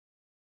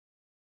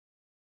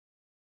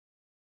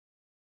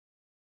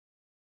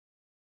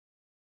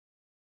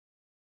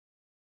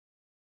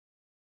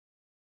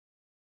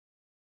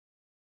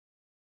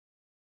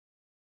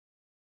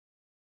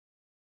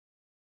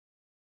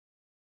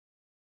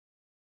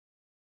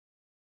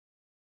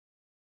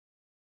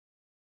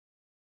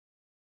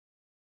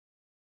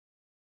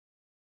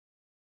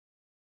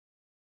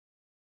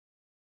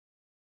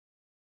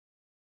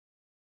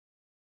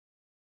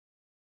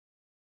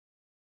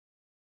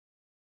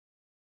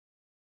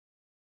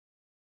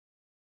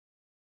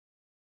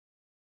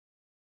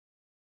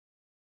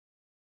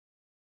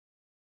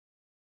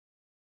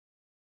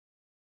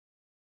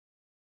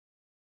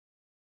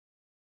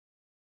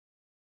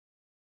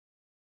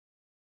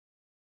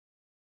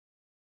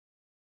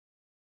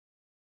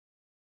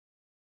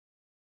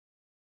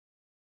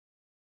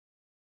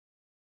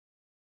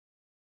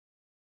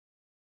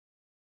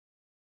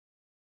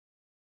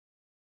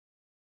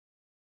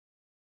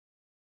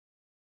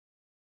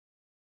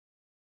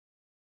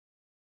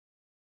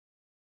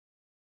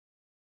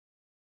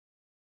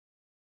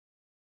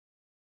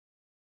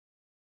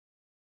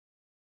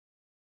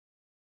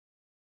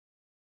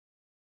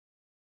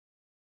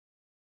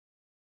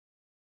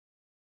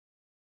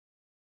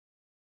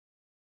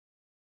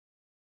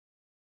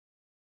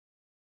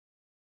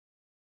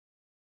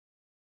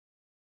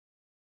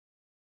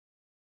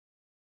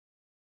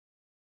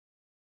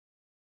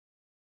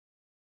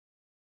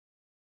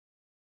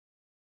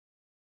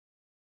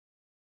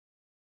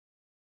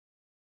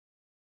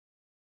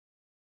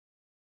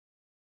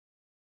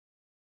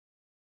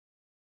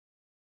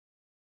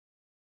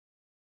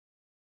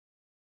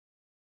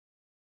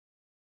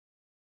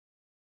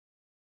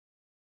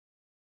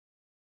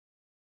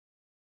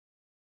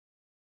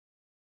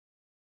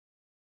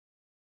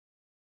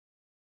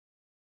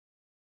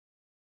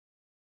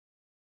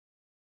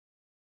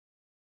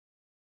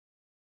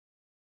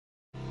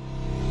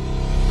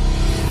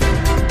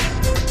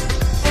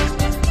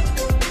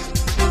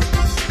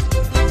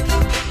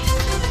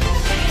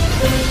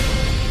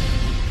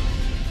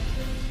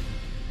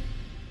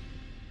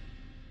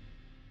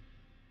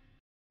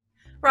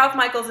Ralph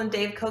Michaels and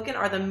Dave Koken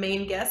are the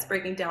main guests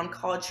breaking down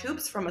college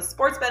hoops from a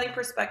sports betting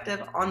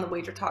perspective on the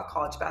Wager Talk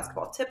College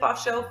Basketball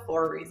Tip-Off Show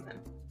for a reason.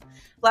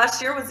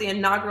 Last year was the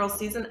inaugural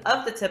season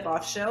of the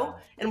Tip-Off Show,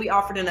 and we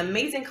offered an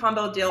amazing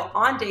combo deal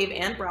on Dave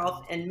and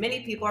Ralph, and many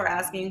people are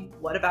asking,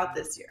 what about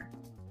this year?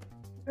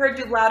 We heard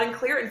you loud and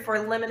clear, and for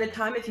a limited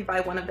time, if you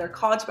buy one of their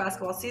college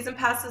basketball season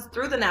passes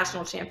through the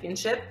National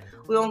Championship,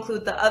 we will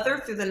include the other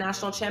through the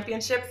National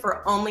Championship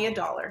for only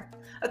 $1.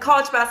 A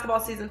college basketball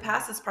season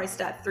pass is priced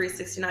at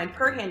 $369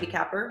 per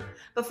handicapper,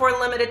 but for a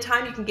limited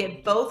time, you can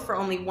get both for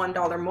only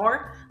 $1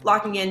 more,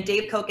 locking in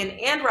Dave Koken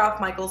and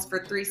Ralph Michaels for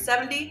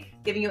 $370,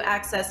 giving you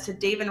access to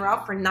Dave and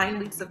Ralph for 9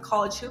 weeks of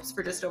college hoops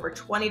for just over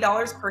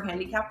 $20 per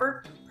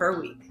handicapper per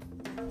week.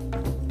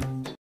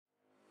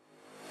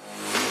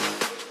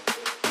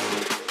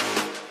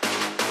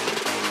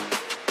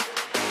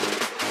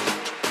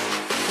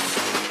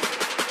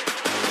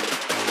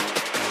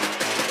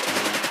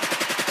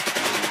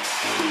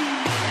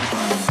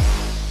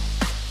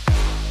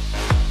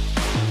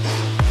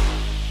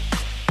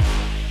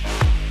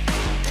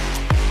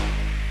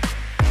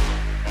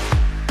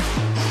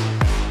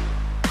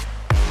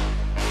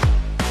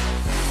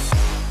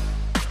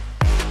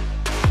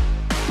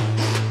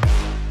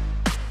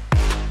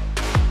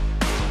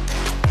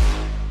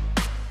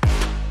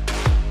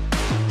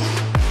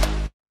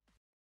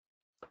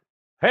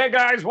 Hey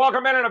guys,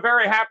 welcome in and a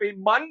very happy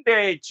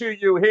Monday to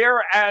you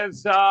here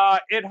as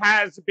it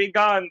has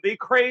begun the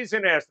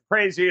craziest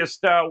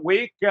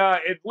week,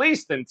 at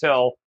least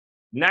until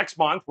next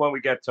month when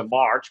we get to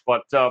March.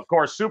 But of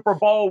course, Super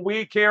Bowl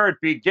week here, it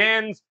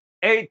begins.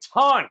 A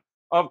ton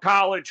of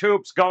college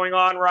hoops going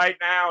on right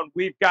now. And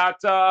we've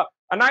got a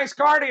nice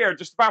card here,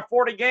 just about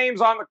 40 games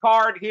on the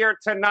card here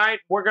tonight.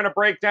 We're going to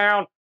break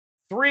down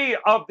 3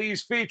 of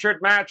these featured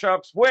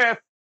matchups with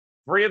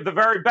 3 of the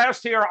very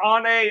best here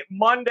on a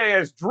Monday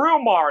as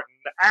Drew Martin,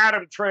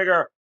 Adam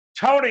Trigger,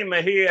 Tony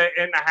Mejia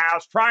in the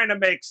house, trying to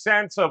make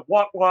sense of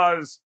what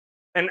was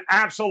an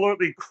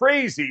absolutely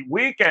crazy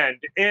weekend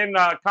in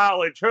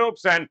college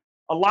hoops and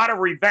a lot of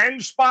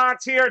revenge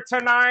spots here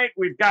tonight.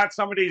 We've got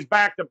some of these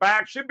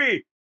back-to-back. Should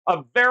be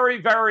a very,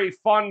 very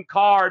fun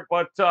card,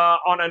 but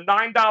on a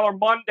 $9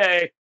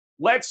 Monday,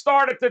 let's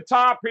start at the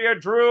top here,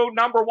 Drew.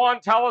 Number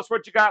 1, tell us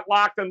what you got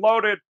locked and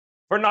loaded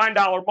for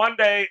 $9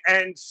 Monday.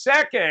 And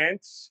second,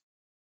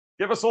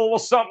 give us a little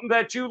something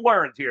that you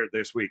learned here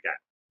this weekend.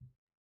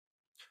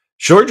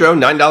 Sure, Joe.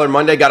 $9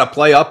 Monday, got to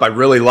play up. I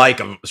really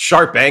like a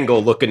sharp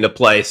angle looking to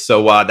play.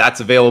 So that's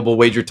available,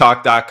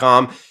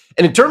 WagerTalk.com.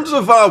 And in terms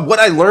of what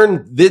I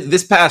learned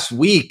this past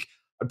week,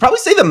 I'd probably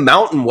say the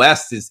Mountain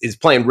West is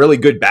playing really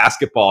good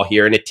basketball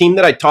here. And a team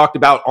that I talked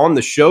about on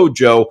the show,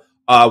 Joe,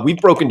 we've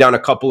broken down a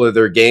couple of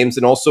their games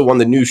and also on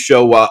the new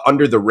show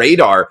Under the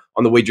Radar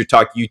on the Wager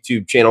Talk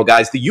YouTube channel,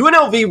 guys. The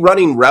UNLV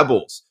Running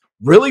Rebels,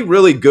 really,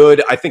 really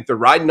good. I think they're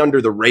riding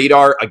under the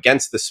radar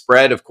against the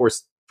spread. Of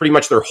course, pretty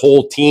much their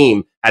whole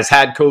team has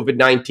had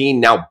COVID-19,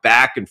 now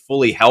back and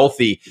fully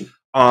healthy.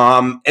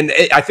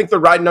 I think they're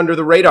riding under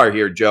the radar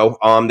here, Joe.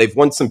 They've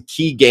won some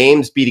key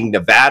games, beating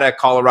Nevada,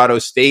 Colorado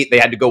State. They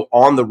had to go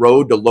on the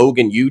road to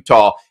Logan,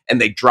 Utah,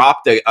 and they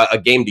dropped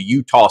a game to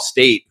Utah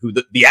State, who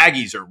the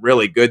Aggies are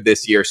really good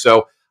this year.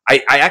 So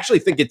I actually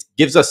think it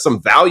gives us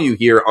some value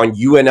here on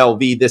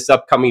UNLV this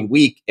upcoming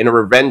week in a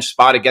revenge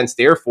spot against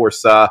Air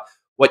Force,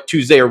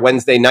 Tuesday or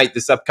Wednesday night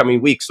this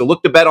upcoming week. So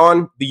look to bet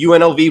on the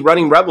UNLV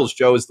Running Rebels,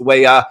 Joe, is the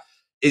way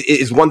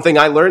is one thing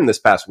I learned this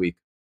past week.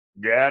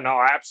 Yeah,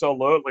 no,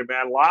 absolutely,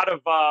 man. A lot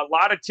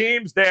of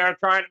teams there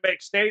trying to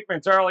make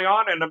statements early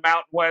on in the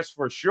Mountain West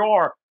for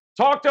sure.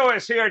 Talk to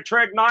us here,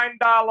 Trig.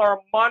 $9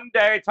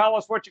 Monday. Tell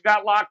us what you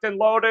got locked and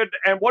loaded,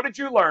 and what did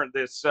you learn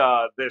this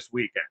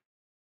weekend?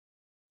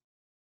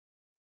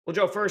 Well,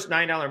 Joe, first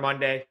 $9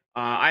 Monday.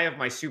 I have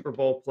my Super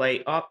Bowl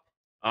play up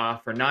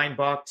for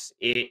 $9.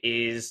 It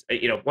is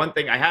one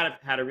thing. I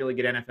had a really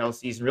good NFL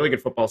season, really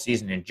good football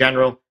season in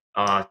general.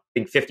 I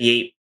think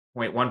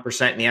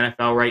 58.1% in the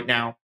NFL right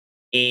now.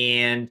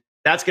 And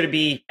that's going to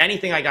be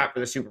anything I got for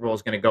the Super Bowl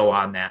is going to go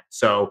on that.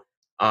 So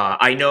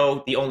I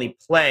know the only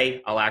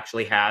play I'll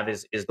actually have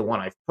is the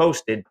one I've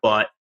posted.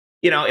 But,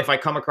 if I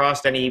come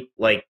across any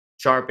like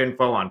sharp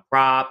info on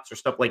props or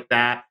stuff like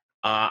that,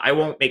 I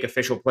won't make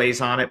official plays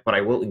on it, but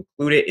I will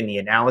include it in the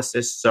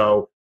analysis.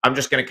 So I'm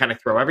just going to kind of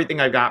throw everything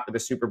I got for the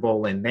Super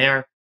Bowl in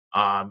there.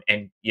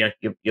 And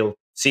you'll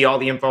see all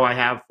the info I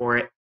have for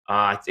it.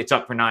 It's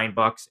up for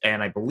 $9,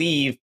 and I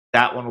believe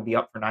that one will be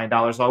up for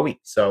 $9 all week.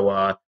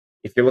 So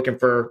if you're looking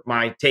for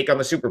my take on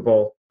the Super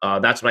Bowl,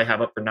 that's what I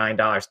have up for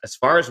 $9. As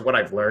far as what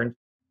I've learned,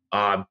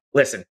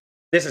 listen,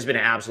 this has been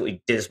an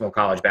absolutely dismal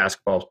college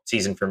basketball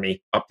season for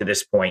me up to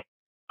this point.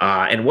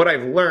 And what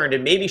I've learned,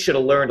 and maybe should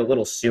have learned a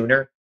little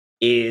sooner,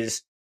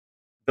 is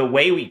the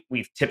way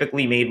we've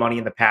typically made money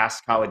in the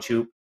past, college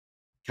hoop,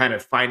 kind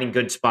of finding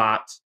good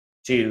spots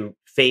to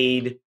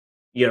fade,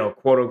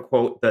 quote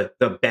unquote,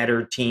 the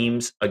better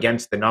teams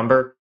against the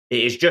number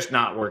is just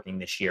not working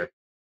this year.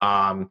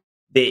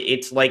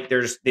 It's like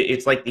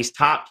these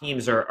top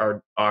teams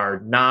are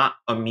not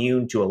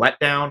immune to a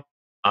letdown,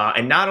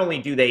 and not only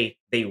do they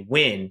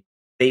win,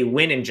 they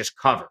win and just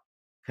cover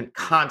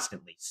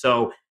constantly.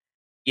 So,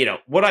 you know,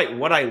 what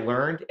I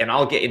learned, and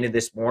I'll get into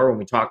this more when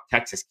we talk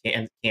Texas,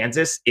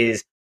 Kansas,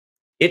 is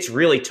it's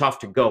really tough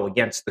to go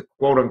against the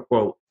quote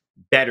unquote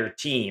better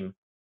team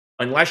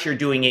unless you're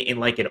doing it in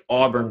like an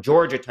Auburn,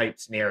 Georgia type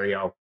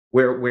scenario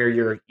where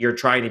you're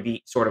trying to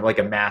beat sort of like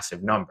a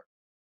massive number.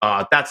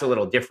 That's a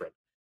little different.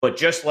 But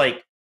just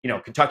like, you know,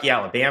 Kentucky,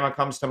 Alabama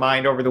comes to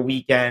mind over the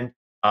weekend.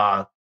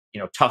 You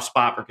know, tough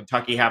spot for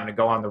Kentucky having to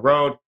go on the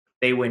road.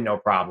 They win no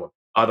problem.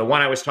 The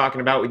one I was talking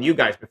about with you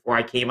guys before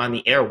I came on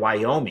the air,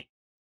 Wyoming,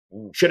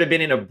 should have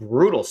been in a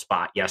brutal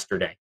spot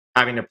yesterday,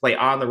 having to play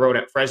on the road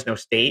at Fresno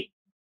State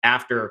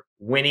after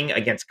winning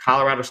against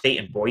Colorado State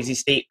and Boise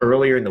State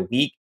earlier in the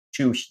week.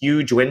 2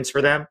 huge wins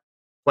for them,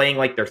 playing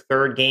like their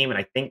 3rd game in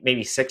I think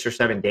maybe 6 or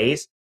 7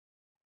 days.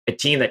 A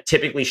team that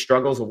typically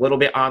struggles a little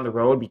bit on the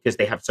road because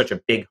they have such a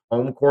big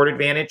home court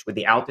advantage with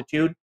the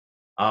altitude,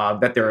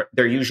 that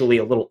they're usually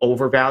a little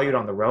overvalued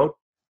on the road.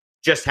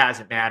 Just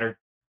hasn't mattered.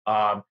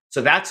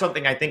 So that's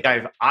something I think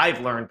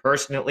I've learned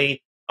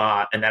personally,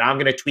 and that I'm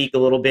going to tweak a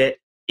little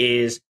bit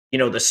is, you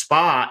know, the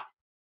spot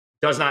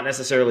does not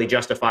necessarily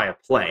justify a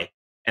play.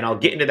 And I'll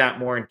get into that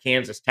more in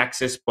Kansas,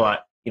 Texas,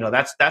 but you know,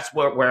 that's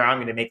where I'm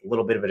going to make a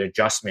little bit of an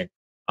adjustment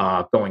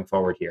going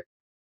forward here.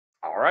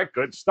 All right,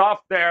 good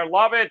stuff there.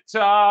 Love it.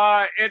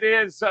 It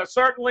is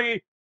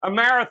certainly a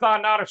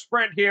marathon, not a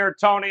sprint here,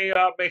 Tony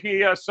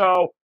Mejia.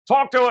 So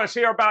talk to us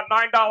here about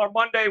 $9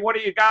 Monday. What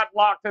do you got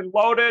locked and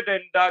loaded?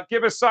 And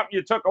give us something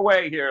you took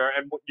away here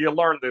and what you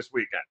learned this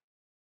weekend.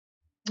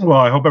 Well,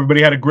 I hope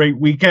everybody had a great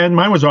weekend.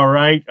 Mine was all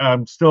right.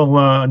 I'm still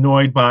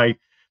annoyed by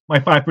my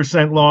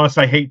 5% loss.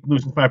 I hate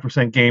losing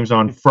 5% games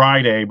on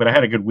Friday, but I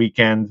had a good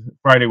weekend.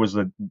 Friday was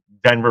the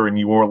Denver and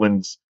New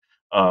Orleans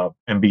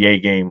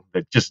NBA game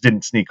that just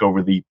didn't sneak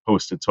over the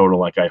posted total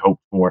like I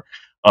hoped for.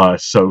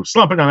 So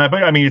slumping on that.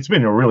 But, I mean, it's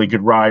been a really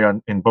good ride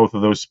in both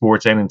of those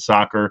sports and in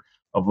soccer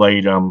of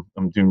late. I'm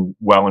doing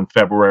well in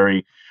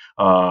February.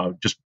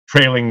 Just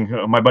trailing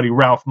my buddy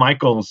Ralph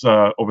Michaels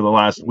over the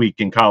last week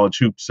in college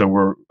hoops. So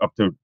we're up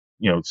to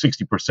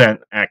 60%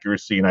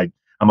 accuracy, and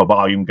I'm a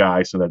volume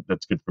guy, so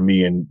that's good for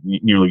me, and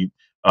nearly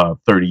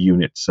 30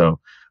 units. So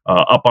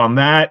up on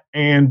that.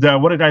 And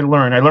what did I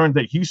learn? I learned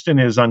that Houston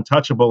is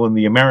untouchable in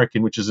the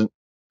American, which isn't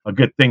a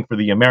good thing for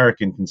the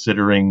American,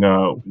 considering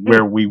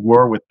where we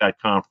were with that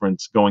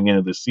conference going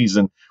into the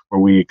season, where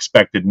we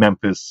expected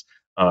Memphis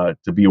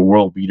to be a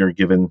world beater,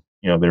 given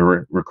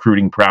their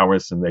recruiting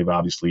prowess, and they've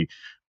obviously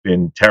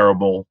been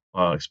terrible,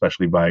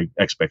 especially by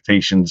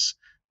expectations.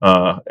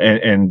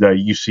 And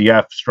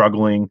UCF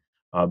struggling.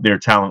 Their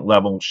talent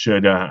level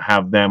should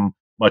have them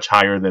much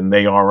higher than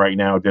they are right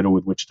now. Ditto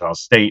with Wichita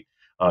State.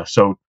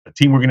 So a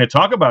team we're going to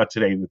talk about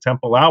today, the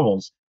Temple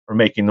Owls, are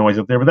making noise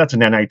up there, but that's an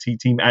NIT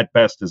team at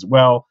best as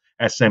well.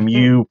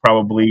 SMU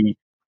probably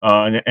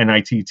an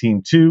NIT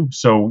team too.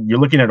 So you're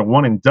looking at a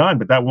one and done,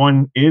 but that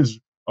one is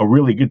a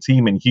really good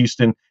team in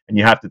Houston, and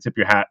you have to tip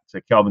your hat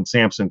to Kelvin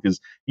Sampson,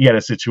 because he had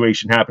a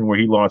situation happen where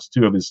he lost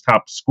 2 of his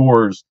top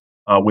scorers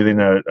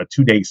within a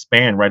 2-day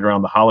span right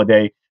around the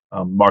holiday.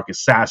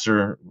 Marcus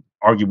Sasser,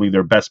 arguably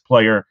their best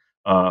player,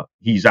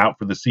 he's out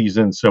for the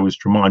season. So is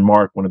Tremont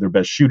Mark, one of their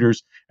best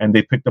shooters, and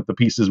they picked up the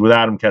pieces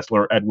without him.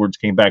 Kessler Edwards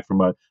came back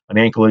from an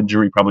ankle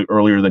injury probably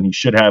earlier than he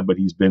should have, but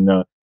he's been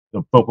the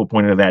focal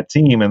point of that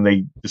team, and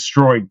they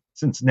destroyed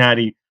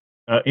Cincinnati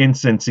in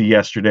Cincy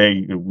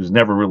yesterday. It was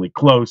never really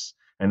close,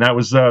 and that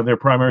was their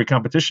primary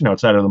competition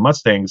outside of the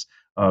Mustangs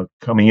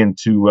coming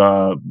into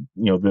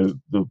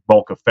the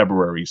bulk of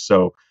February.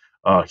 So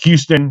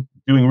Houston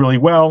doing really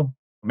well.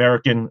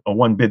 American, a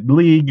 1-bid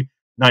league,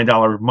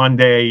 $9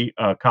 Monday,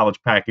 college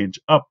package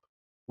up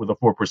with a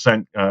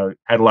 4%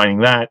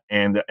 headlining that,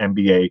 and the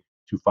NBA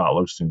to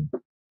follow soon.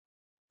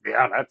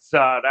 Yeah,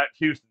 that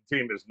Houston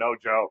team is no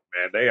joke,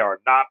 man. They are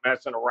not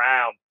messing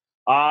around.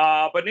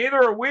 But neither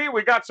are we.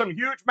 We got some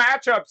huge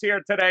matchups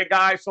here today,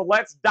 guys. So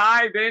let's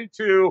dive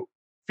into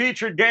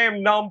featured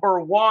game number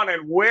 1.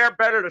 And where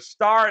better to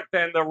start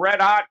than the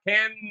red-hot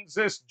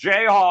Kansas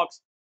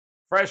Jayhawks,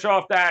 fresh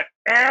off that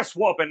ass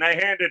whooping they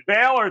handed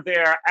Baylor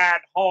there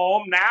at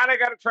home. Now they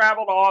got to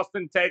travel to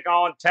Austin, take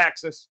on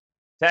Texas.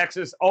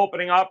 Texas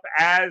opening up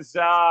as,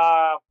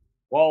 it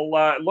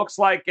looks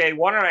like a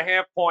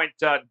 1.5-point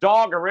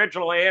dog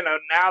originally, and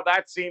now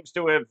that seems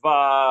to have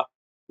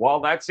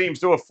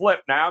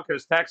flipped now,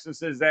 because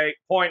Texas is a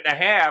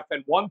 1.5,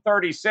 and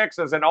 136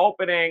 as an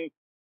opening.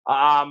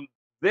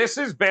 This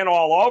has been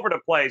all over the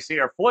place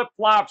here.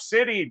 Flip-flop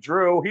city,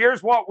 Drew.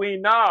 Here's what we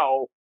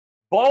know.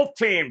 Both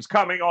teams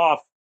coming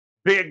off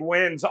big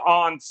wins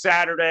on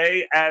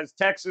Saturday, as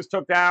Texas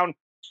took down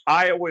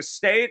Iowa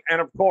State, and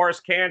of course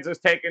Kansas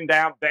taking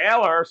down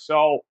Baylor.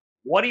 So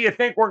what do you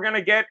think we're going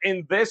to get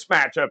in this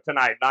matchup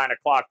tonight, 9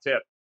 o'clock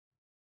tip?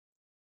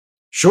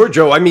 Sure,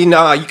 Joe. I mean,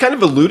 you kind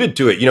of alluded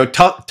to it.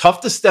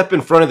 Tough to step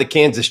in front of the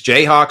Kansas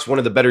Jayhawks, one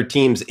of the better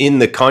teams in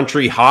the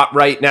country, hot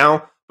right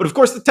now. But of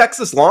course, the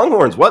Texas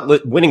Longhorns,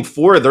 winning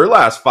 4 of their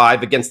last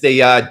 5 against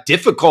a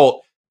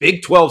difficult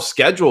Big 12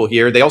 schedule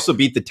here. They also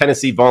beat the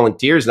Tennessee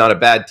Volunteers, not a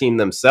bad team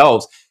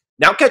themselves.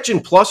 Now catching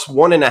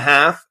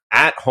 +1.5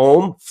 at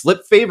home.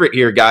 Flip favorite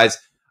here, guys.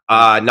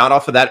 Not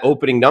off of that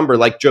opening number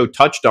like Joe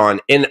touched on.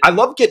 And I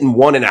love getting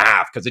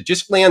 1.5 because it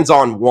just lands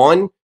on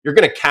 1. You're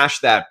going to cash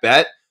that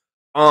bet.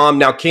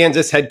 Now,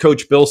 Kansas head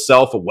coach Bill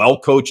Self, a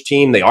well-coached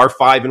team. They are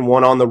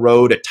 5-1 on the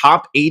road, a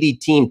top 80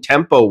 team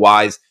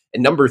tempo-wise,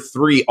 and number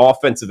 3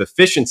 offensive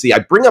efficiency. I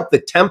bring up the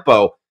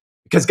tempo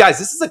because, guys,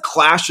 this is a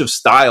clash of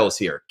styles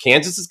here.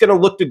 Kansas is going to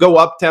look to go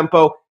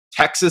up-tempo.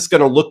 Texas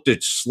going to look to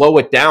slow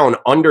it down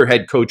under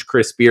head coach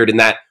Chris Beard in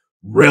that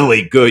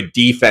really good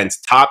defense,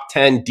 top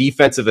 10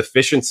 defensive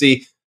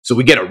efficiency. So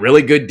we get a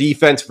really good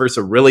defense versus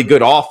a really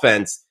good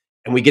offense,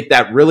 and we get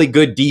that really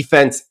good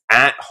defense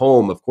at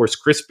home. Of course,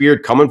 Chris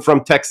Beard coming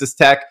from Texas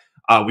Tech.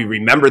 We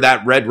remember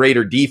that Red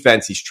Raider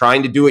defense. He's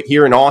trying to do it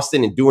here in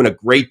Austin and doing a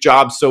great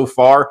job so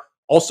far.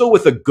 Also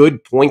with a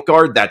good point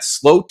guard, that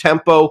slow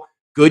tempo,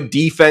 good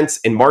defense,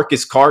 and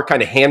Marcus Carr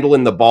kind of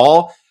handling the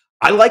ball.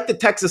 I like the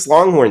Texas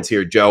Longhorns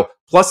here, Joe.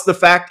 Plus the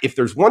fact, if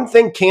there's one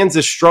thing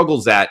Kansas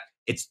struggles at,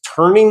 it's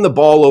turning the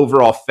ball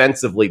over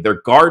offensively.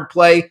 Their guard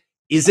play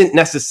isn't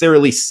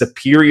necessarily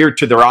superior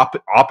to their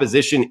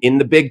opposition in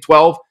the Big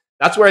 12.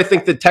 That's where I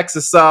think the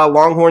Texas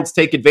Longhorns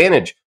take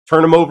advantage.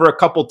 Turn them over a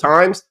couple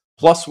times,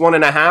 plus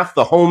 1.5,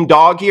 the home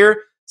dog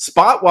here.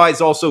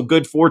 Spot-wise, also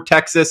good for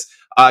Texas,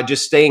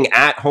 just staying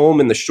at home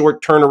in the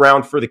short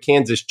turnaround for the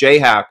Kansas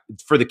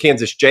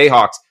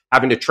Jayhawks,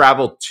 having to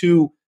travel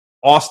to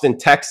Austin,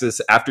 Texas,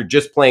 after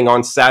just playing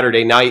on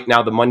Saturday night,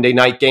 now the Monday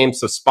night game.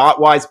 So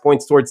spot-wise,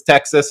 points towards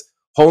Texas.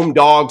 Home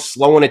dog,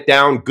 slowing it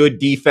down, good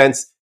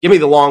defense. Give me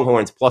the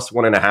Longhorns, plus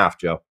 1.5,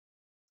 Joe.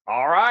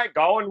 All right,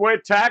 going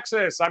with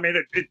Texas. I mean,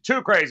 it's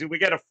too crazy. We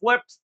get a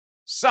flipped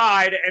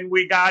side, and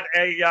we got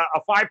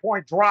a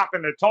 5-point drop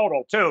in the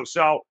total, too.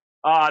 So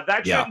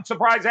that shouldn't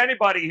surprise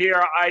anybody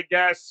here, I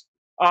guess,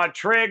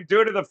 Trig,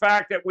 due to the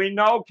fact that we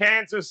know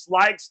Kansas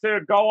likes to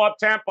go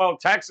up-tempo.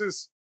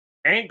 Texas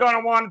ain't going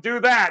to want to do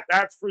that,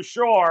 that's for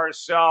sure.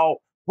 So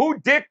who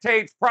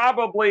dictates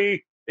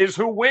probably is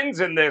who wins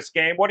in this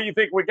game. What do you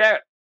think we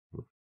get?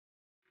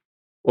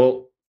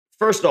 Well,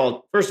 first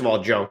of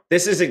all, Joe,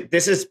 this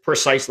is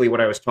precisely what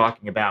I was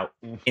talking about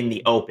in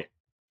the open.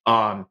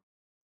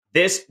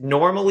 This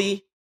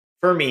normally,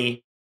 for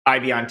me,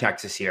 I'd be on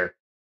Texas here.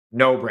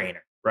 No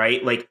brainer,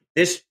 right? Like,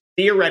 this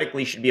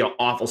theoretically should be an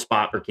awful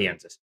spot for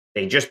Kansas.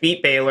 They just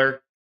beat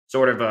Baylor,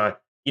 sort of a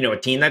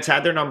team that's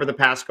had their number the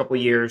past couple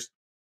of years.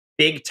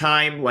 Big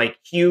time, like,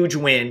 huge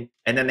win,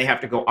 and then they have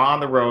to go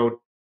on the road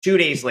 2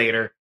 days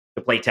later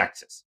to play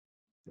Texas.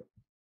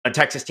 A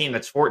Texas team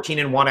that's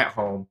 14-1 at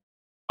home,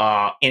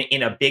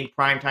 in a big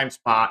primetime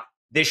spot.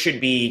 This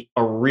should be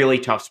a really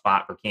tough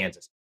spot for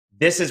Kansas.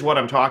 This is what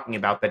I'm talking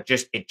about, that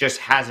it just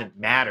hasn't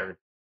mattered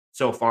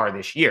so far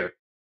this year.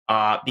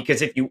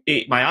 Because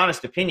my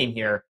honest opinion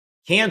here,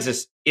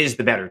 Kansas is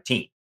the better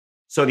team.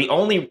 So the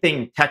only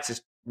thing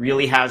Texas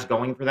really has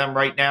going for them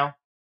right now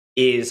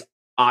is,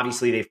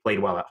 obviously, they've played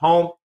well at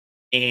home,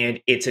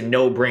 and it's a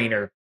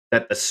no-brainer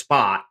that the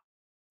spot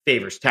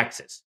favors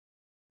Texas.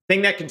 The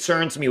thing that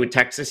concerns me with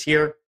Texas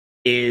here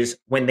is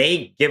when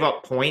they give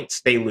up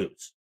points, they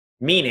lose.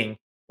 Meaning,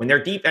 when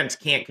their defense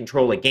can't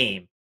control a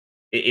game,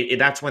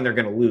 that's when they're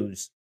going to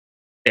lose,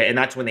 and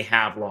that's when they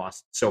have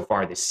lost so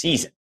far this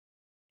season.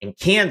 In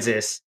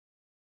Kansas,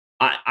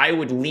 I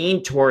would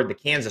lean toward the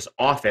Kansas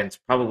offense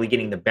probably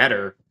getting the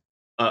better,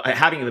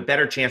 having a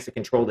better chance to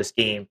control this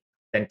game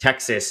than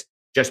Texas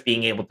just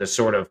being able to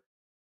sort of,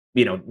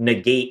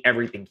 negate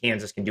everything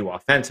Kansas can do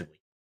offensively.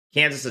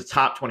 Kansas is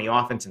top 20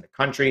 offense in the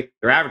country.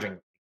 They're averaging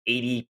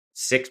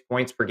 86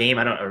 points per game.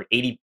 Or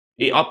 80,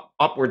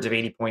 upwards of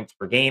 80 points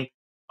per game.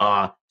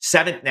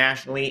 7th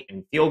nationally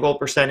in field goal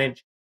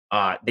percentage.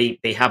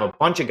 They have a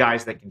bunch of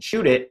guys that can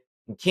shoot it.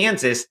 And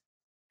Kansas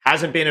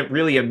hasn't been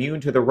really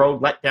immune to the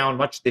road letdown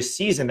much this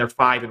season. They're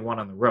 5-1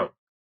 on the road.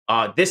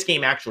 This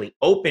game actually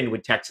opened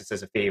with Texas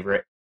as a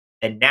favorite,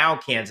 and now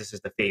Kansas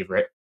is the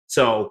favorite.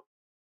 So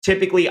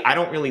typically, I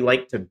don't really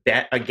like to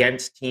bet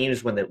against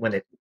teams when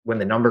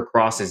the number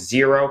crosses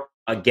 0.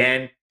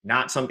 Again,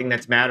 not something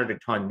that's mattered a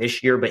ton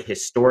this year, but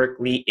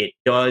historically it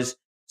does.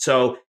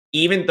 So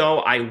even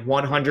though I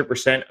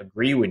 100%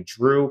 agree with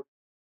Drew,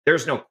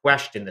 there's no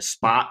question the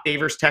spot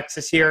favors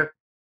Texas here.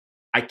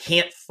 I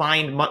can't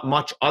find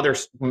much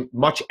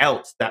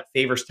else that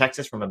favors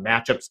Texas from a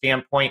matchup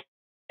standpoint.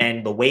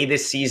 And the way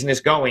this season is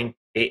going,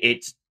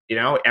 it's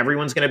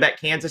everyone's going to bet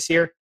Kansas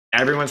here.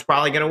 Everyone's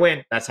probably going to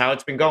win. That's how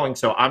it's been going.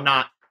 So I'm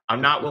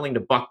not willing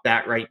to buck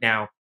that right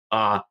now.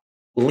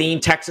 Lean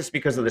Texas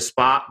because of the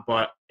spot,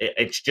 but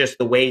it's just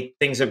the way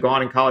things have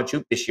gone in college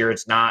hoop this year.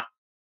 It's not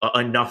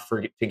enough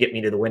to get me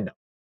to the window.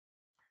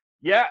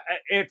 Yeah,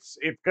 it's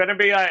going to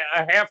be a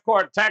half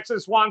court.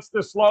 Texas wants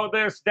to slow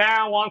this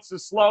down, wants to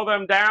slow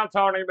them down,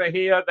 Tony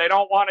Mejia. They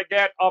don't want to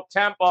get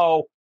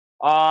up-tempo.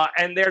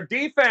 And their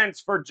defense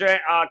for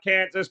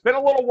Kansas been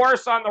a little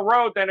worse on the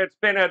road than it's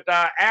been at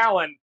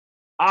Allen,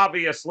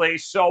 obviously.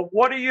 So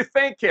what do you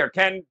think here?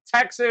 Can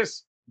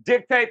Texas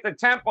dictate the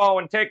tempo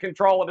and take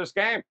control of this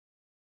game?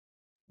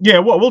 Yeah,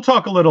 well, we'll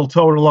talk a little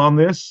total on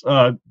this.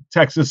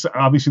 Texas,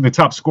 obviously the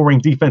top scoring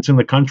defense in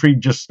the country,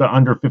 just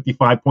under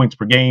 55 points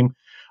per game.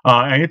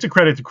 And it's a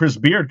credit to Chris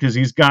Beard because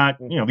he's got,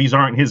 these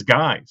aren't his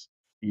guys.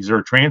 These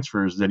are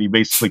transfers that he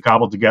basically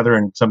cobbled together,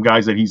 and some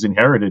guys that he's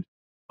inherited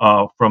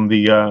from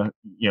the,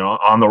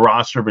 on the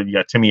roster. But you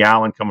got Timmy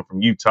Allen coming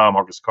from Utah,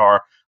 Marcus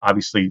Carr,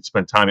 obviously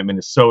spent time at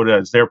Minnesota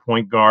as their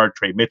point guard,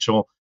 Trey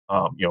Mitchell,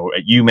 at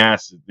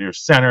UMass, their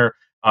center.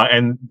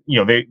 And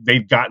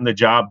they've gotten the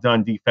job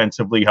done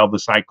defensively, held the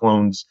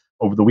Cyclones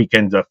over the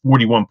weekend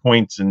 41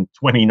 points and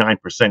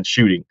 29%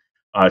 shooting.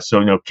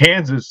 So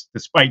Kansas,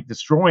 despite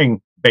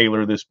destroying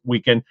Baylor this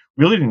weekend,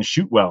 really didn't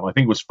shoot well. I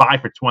think it was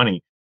 5 for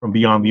 20 from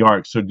beyond the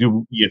arc. So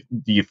do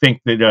you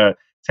think that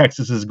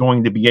Texas is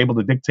going to be able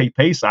to dictate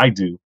pace? I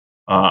do.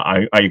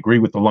 I agree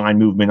with the line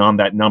movement on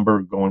that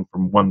number, going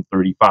from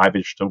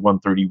 135-ish to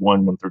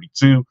 131,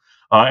 132.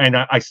 And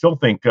I still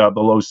think the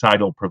low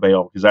side will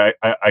prevail because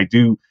I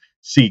do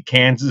see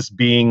Kansas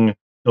being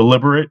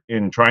deliberate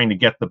in trying to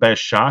get the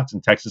best shots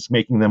and Texas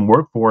making them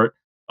work for it.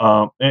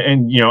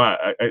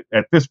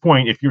 At this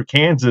point, if you're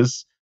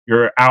Kansas,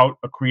 you're out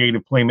a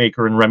creative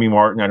playmaker in Remy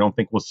Martin. I don't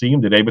think we'll see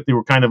him today, but they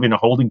were kind of in a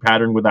holding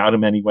pattern without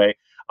him anyway.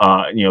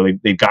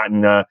 They've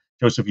gotten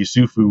Joseph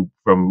Yusufu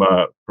from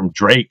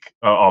Drake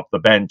off the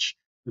bench,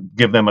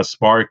 give them a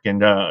spark.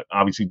 And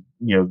obviously,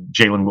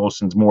 Jalen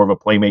Wilson's more of a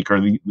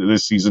playmaker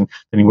this season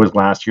than he was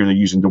last year. They're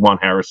using DeJuan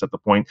Harris at the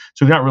point,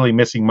 so they're not really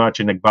missing much.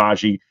 And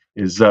Agbaji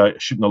is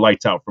shooting the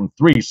lights out from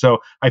three. So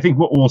I think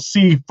what we'll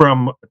see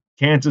from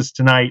Kansas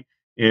tonight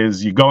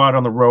is you go out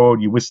on the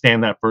road, you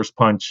withstand that first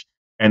punch,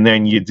 and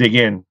then you dig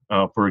in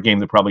for a game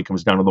that probably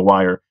comes down to the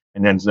wire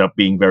and ends up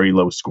being very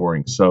low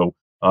scoring. So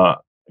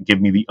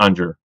give me the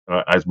under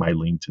as my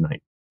lean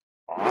tonight.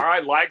 All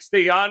right, likes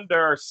the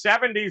under.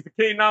 70 is the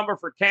key number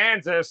for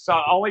Kansas.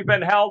 Only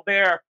been held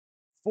there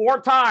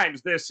 4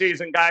 times this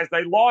season, guys.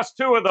 They lost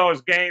 2 of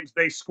those games.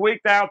 They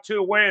squeaked out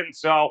 2 wins.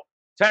 So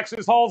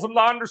Texas holds them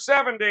to under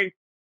 70.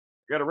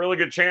 Got a really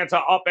good chance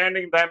of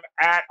upending them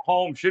at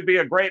home. Should be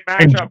a great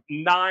matchup.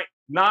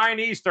 9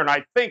 Eastern,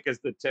 I think, is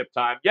the tip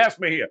time. Yes,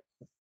 Mejia.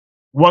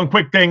 One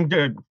quick thing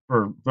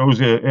for those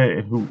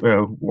who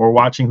are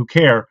watching who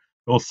care.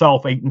 Bill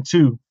Self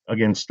 8-2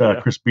 against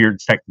Chris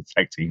Beard's Texas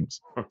Tech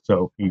teams.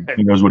 So he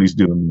knows what he's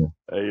doing.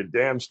 You're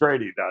damn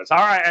straight he does. All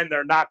right, and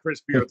they're not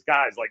Chris Beard's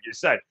guys, like you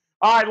said.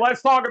 All right,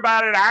 let's talk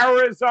about it.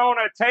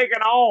 Arizona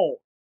taking on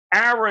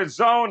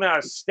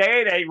Arizona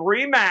State, a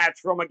rematch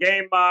from a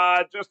game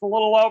just a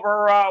little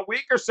over a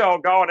week or so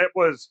ago, and it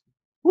was,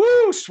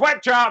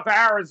 sweat job for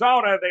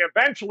Arizona. They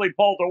eventually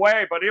pulled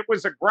away, but it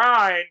was a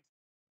grind.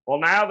 Well,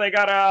 now they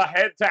got to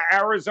head to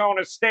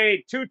Arizona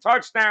State. 2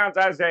 touchdowns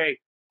as a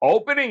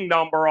opening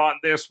number on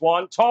this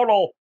one.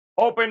 Total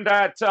opened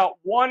at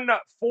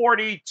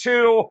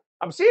 142.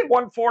 I'm seeing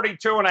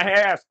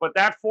 142.5, but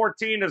that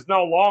 14 is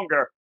no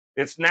longer.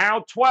 It's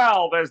now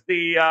 12 as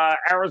the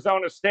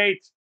Arizona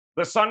State,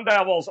 the Sun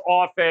Devils,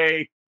 off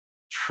a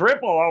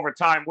triple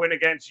overtime win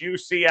against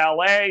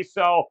UCLA.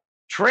 So,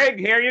 Trig,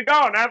 here you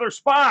go. Another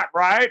spot,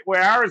 right?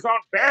 Where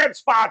bad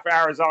spot for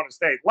Arizona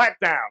State.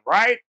 Letdown,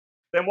 right?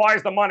 Then why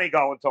is the money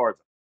going towards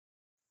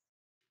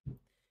them?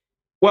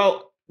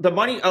 Well, the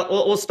money,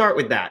 we'll start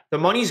with that. The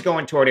money's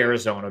going toward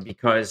Arizona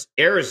because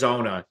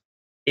Arizona,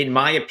 in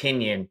my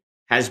opinion,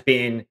 has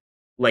been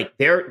like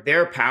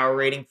their power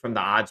rating from the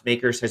odds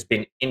makers has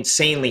been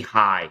insanely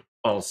high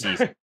all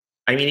season.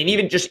 I mean, and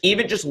even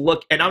just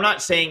look, and I'm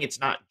not saying it's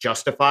not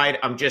justified.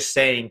 I'm just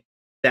saying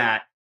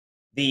that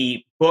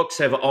the books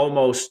have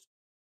almost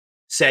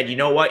said, you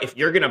know what, if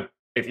you're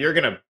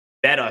gonna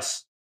bet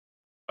us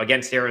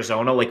against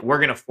Arizona, like we're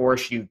gonna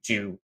force you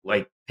to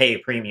like pay a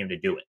premium to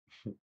do it.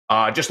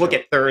 Just look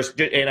at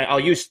Thursday, and I'll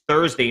use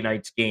Thursday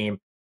night's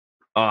game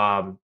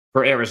for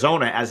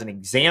Arizona as an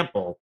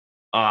example.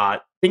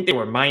 I think they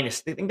went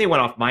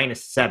off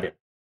 -7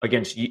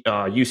 against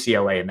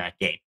UCLA in that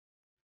game.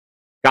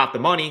 Got the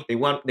money. They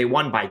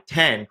won by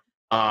 10.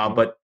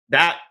 But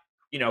that,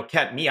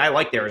 kept me. I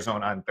liked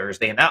Arizona on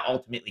Thursday, and that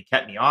ultimately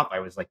kept me off. I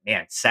was like,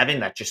 man,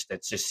 7. That just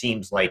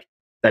seems like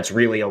that's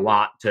really a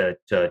lot to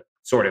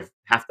sort of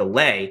have to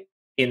lay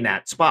in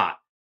that spot.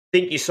 I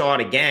think you saw it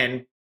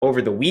again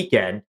over the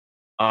weekend.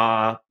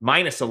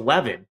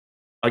 -11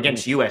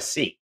 against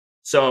USC.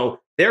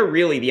 So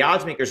the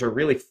odds makers are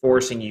really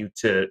forcing you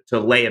to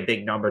lay a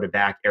big number to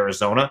back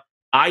Arizona.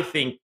 I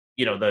think,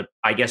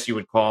 I guess you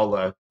would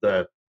call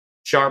the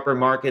sharper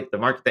market, the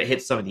market that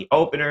hits some of the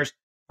openers,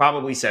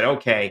 probably said,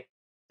 okay,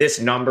 this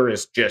number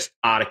is just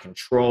out of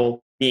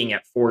control. Being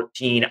at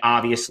 14,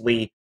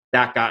 obviously,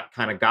 that got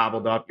kind of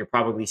gobbled up. You're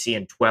probably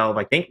seeing 12,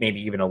 I think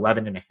maybe even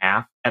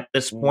 11.5 at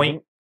this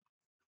point.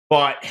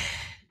 But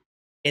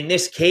in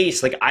this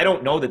case, like, I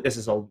don't know that this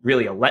is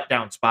really a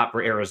letdown spot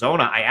for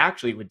Arizona. I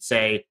actually would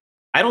say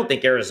I don't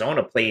think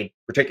Arizona played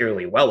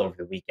particularly well over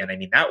the weekend. I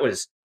mean, that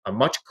was a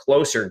much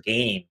closer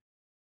game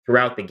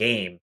throughout the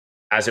game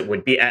as it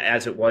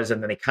was,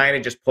 and then they kind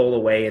of just pull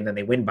away, and then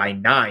they win by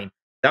 9.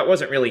 That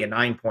wasn't really a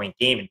 9-point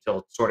game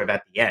until sort of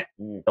at the end.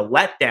 The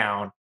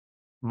letdown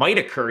might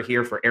occur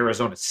here for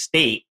Arizona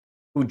State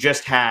who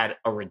just had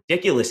a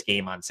ridiculous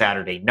game on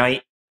Saturday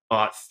night,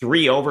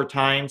 3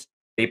 overtimes.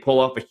 They pull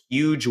off a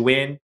huge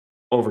win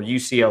over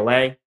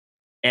UCLA.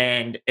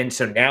 And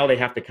so now they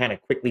have to kind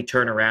of quickly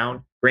turn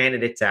around.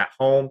 Granted, it's at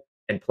home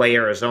and play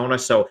Arizona.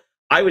 So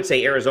I would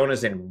say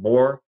Arizona's in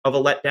more of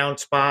a letdown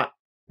spot,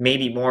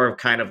 maybe more of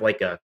kind of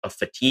like a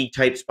fatigue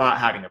type spot,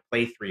 having to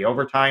play 3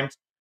 overtimes.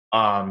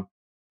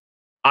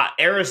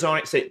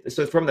 Arizona,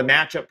 so from the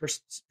matchup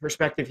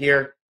perspective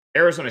here,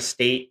 Arizona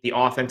State, the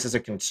offense is a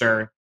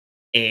concern.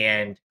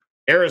 And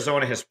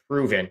Arizona has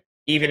proven,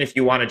 even if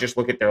you want to just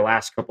look at their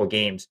last couple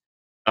games,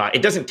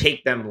 it doesn't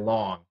take them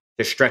long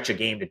to stretch a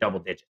game to double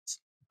digits.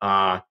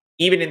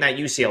 Even in that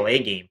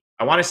UCLA game,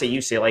 I want to say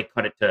UCLA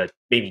cut it to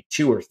maybe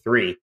 2 or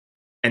 3.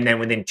 And then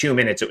within 2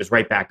 minutes, it was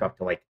right back up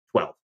to like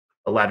 12,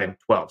 11,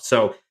 12.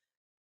 So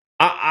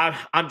I'm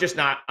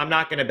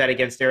not going to bet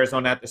against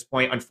Arizona at this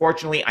point.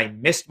 Unfortunately, I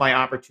missed my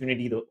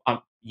opportunity.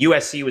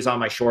 USC was on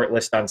my short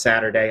list on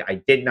Saturday.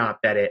 I did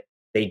not bet it.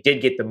 They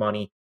did get the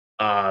money.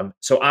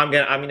 So I'm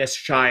gonna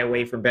shy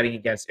away from betting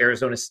against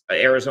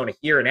Arizona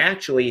here. And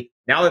actually,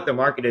 now that the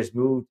market has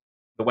moved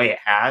the way it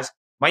has,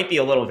 might be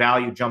a little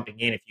value jumping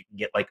in if you can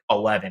get like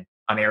 11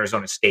 on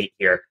Arizona State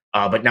here,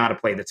 but not a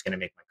play that's going to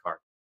make my card.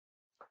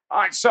 All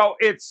right, so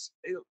it's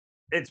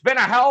been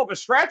a hell of a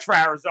stretch for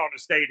Arizona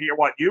State here.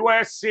 What,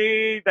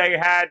 USC? They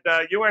had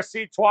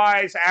USC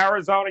twice,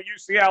 Arizona,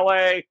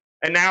 UCLA,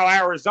 and now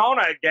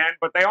Arizona again.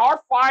 But they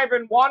are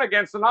 5-1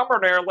 against the number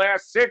in their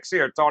last 6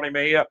 here, Tony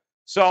Mia.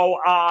 So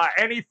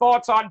any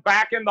thoughts on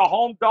backing the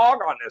home dog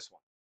on this one?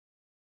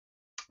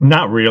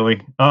 Not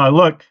really.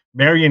 Look,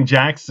 Marion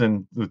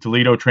Jackson, the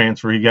Toledo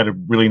transfer, he got a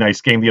really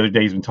nice game the other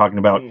day. He's been talking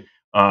about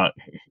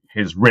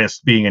his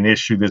wrist being an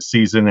issue this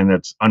season, and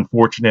it's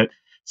unfortunate.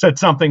 Said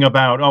something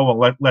about, oh,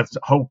 well, let's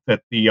hope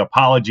that the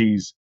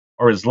apologies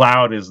are as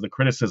loud as the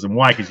criticism.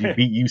 Why? Because you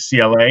beat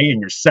UCLA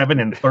and you're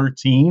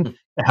 7-13.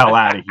 The hell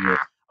out of here.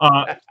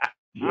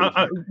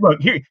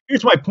 Look,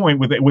 here's my point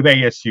with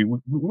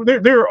ASU.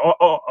 They're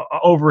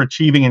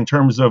overachieving in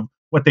terms of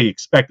what they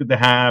expected to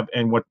have,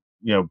 and what,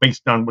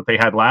 based on what they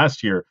had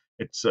last year.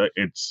 It's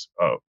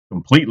a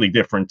completely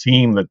different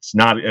team that's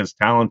not as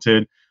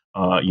talented.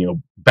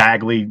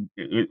 Bagley,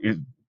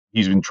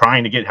 he's been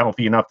trying to get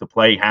healthy enough to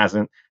play,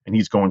 hasn't, and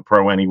he's going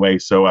pro anyway.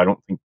 So I don't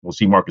think we'll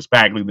see Marcus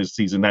Bagley this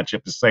season. That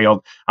ship has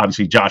sailed.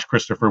 Obviously, Josh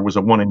Christopher was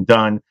a one and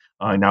done,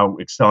 now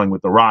excelling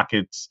with the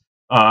Rockets.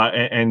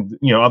 And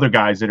other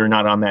guys that are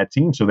not on that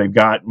team. So they've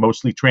got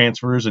mostly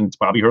transfers, and it's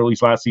Bobby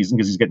Hurley's last season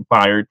because he's getting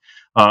fired.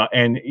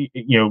 And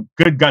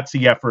good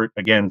gutsy effort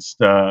against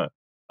the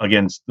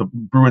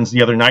Bruins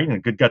the other night, and a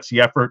good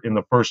gutsy effort in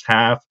the first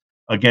half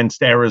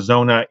against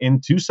Arizona in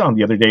Tucson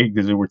the other day,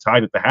 because they were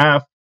tied at the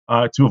half,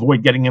 to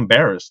avoid getting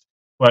embarrassed.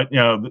 But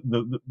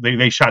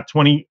they shot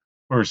 20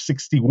 for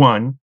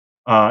 61.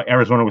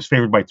 Arizona was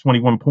favored by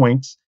 21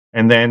 points.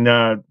 And then,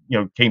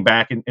 came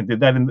back and did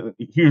that. And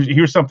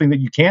here's something that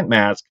you can't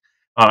mask.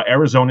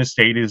 Arizona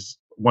State is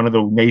one of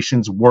the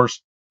nation's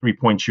worst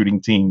 3-point shooting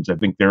teams. I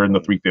think they're in the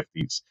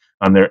 350s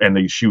on there, and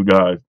they shoot,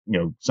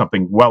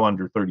 something well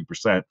under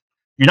 30%.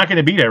 You're not going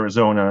to beat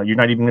Arizona. You're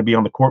not even going to be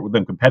on the court with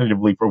them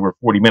competitively for over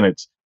 40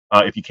 minutes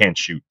if you can't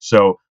shoot.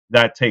 So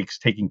that takes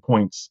taking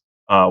points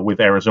with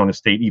Arizona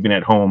State, even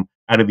at home,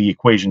 out of the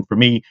equation for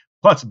me.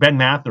 Plus, Ben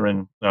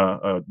Mathurin,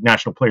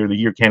 National Player of the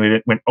Year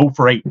candidate, went 0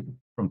 for 8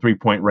 from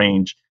 3-point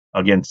range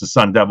against the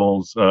Sun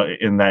Devils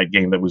in that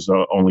game that was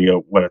only a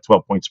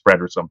 12-point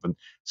spread or something.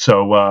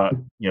 So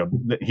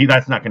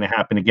that's not going to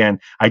happen again.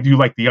 I do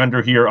like the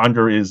under here.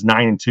 Under is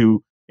 9-2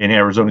 in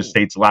Arizona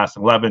State's last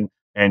 11,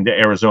 and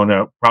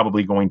Arizona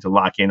probably going to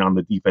lock in on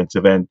the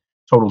defensive end.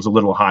 Total's a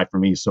little high for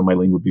me, so my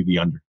lean would be the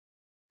under.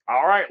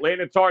 All right,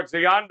 leaning towards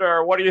the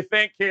under. What do you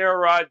think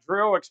here,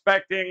 Drew?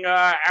 Expecting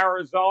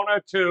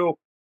Arizona to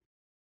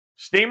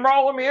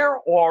steamroll them here,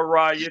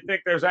 or you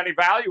think there's any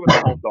value with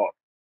the home dog?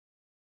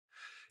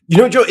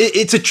 Joe,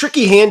 it's a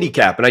tricky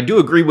handicap, and I do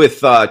agree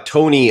with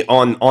Tony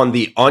on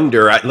the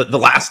under. The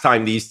last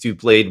time these two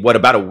played,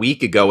 about a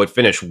week ago, it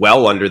finished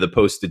well under the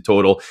posted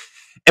total.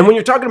 And when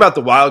you're talking about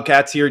the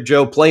Wildcats here,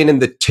 Joe, playing in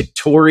the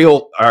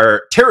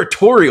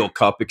Territorial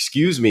Cup,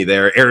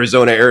 there,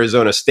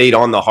 Arizona State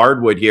on the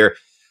hardwood here.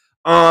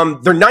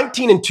 They're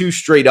 19-2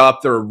 straight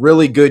up. They're a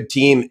really good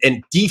team,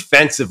 and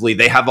defensively,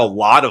 they have a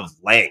lot of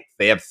length.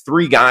 They have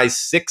 3 guys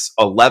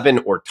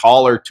 6'11" or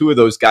taller. 2 of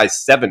those guys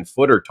 7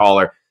 foot or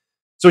taller.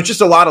 So it's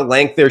just a lot of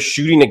length there.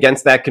 Shooting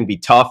against that can be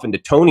tough. And to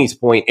Tony's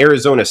point,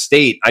 Arizona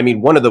State,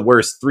 one of the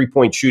worst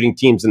 3-point shooting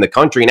teams in the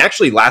country. And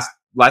actually, last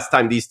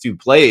time these two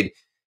played,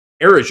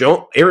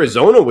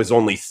 Arizona was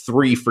only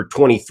 3 for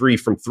 23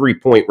 from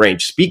 3-point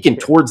range. Speaking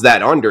towards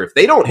that under, if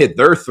they don't hit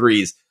their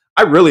threes,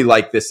 I really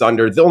like this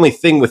under. The only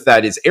thing with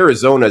that is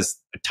Arizona's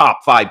a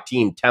top 5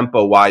 team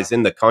tempo-wise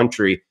in the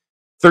country.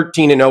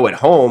 13-0 at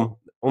home.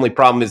 Only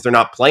problem is they're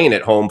not playing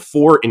at home.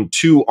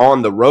 4-2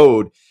 on the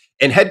road.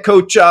 And head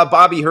coach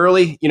Bobby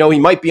Hurley, he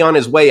might be on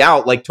his way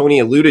out, like Tony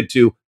alluded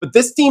to. But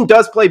this team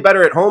does play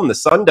better at home. The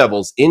Sun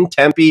Devils in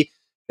Tempe.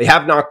 They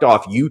have knocked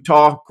off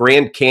Utah,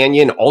 Grand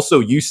Canyon,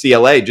 also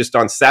UCLA just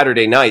on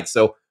Saturday night.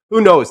 So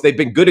who knows? They've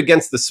been good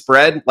against the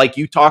spread, like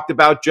you talked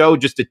about, Joe,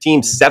 just a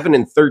team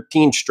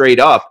 7-13 straight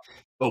up.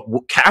 But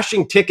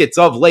cashing tickets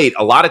of late,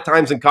 a lot of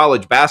times in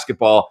college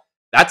basketball,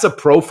 that's a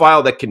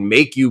profile that can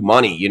make you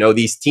money. You know,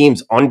 these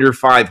teams under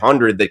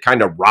 500 that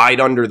kind of ride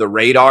under the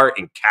radar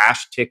and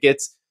cash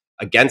tickets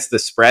against the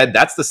spread.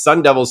 That's the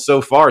Sun Devils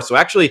so far. So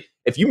actually,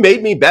 if you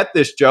made me bet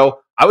this,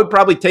 Joe, I would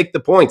probably take the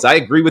points. I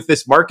agree with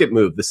this market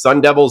move. The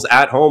Sun Devils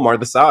at home are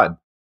the side.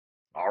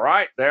 All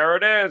right, there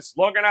it is.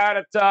 Looking at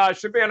it,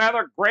 should be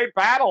another great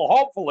battle,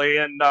 hopefully,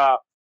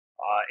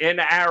 in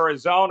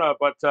Arizona.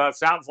 But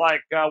sounds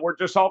like we're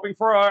just hoping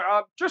for,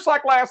 just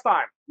like last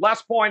time,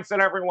 less points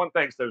than everyone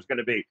thinks there's going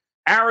to be.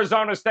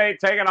 Arizona State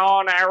taking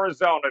on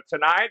Arizona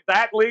tonight.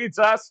 That leads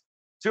us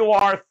to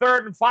our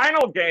third and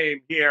final game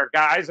here,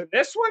 guys. And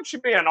this one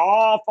should be an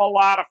awful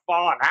lot of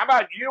fun. How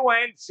about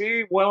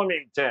UNC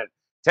Wilmington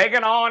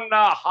taking on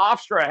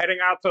Hofstra, heading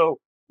out to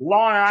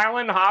Long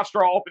Island?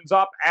 Hofstra opens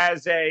up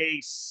as a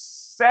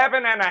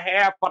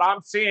 7.5, but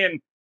I'm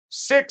seeing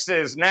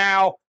 6s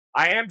now.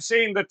 I am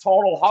seeing the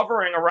total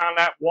hovering around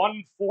that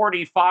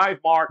 145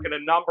 mark in a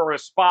number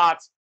of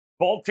spots.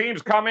 Both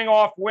teams coming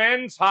off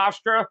wins.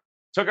 Hofstra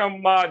took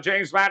them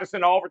James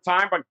Madison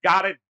overtime, but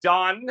got it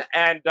done.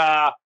 And,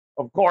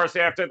 of course,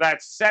 after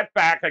that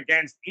setback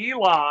against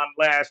Elon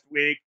last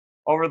week,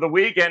 over the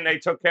weekend, they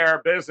took care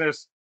of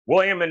business.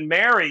 William and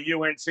Mary,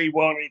 UNC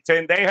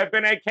Wilmington, they have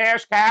been a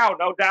cash cow,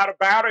 no doubt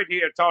about it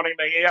here, Tony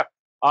Mejia.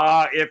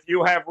 If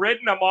you have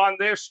ridden them on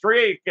this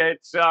streak,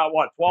 it's,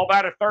 12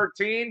 out of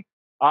 13?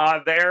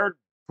 They're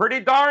pretty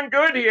darn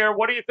good here.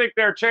 What do you think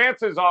their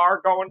chances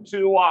are going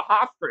to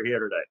Hofstra here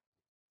today?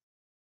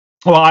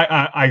 Well,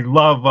 I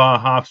love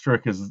Hofstra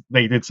because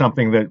they did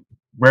something that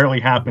rarely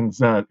happens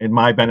in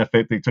my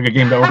benefit. They took a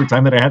game to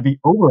overtime that I had the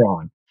over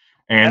on,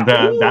 and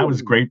that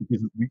was great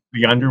because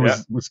the under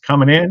was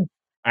coming in.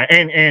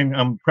 And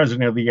I'm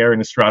president of the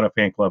Aaron Estrada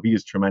fan club. He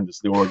is tremendous,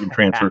 the Oregon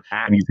transfer,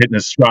 and he's hitting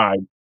his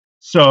stride.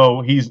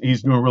 So he's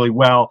doing really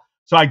well.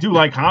 So I do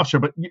like Hofstra,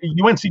 but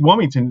UNC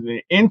Wilmington,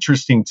 an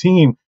interesting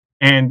team.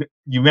 And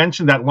you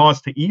mentioned that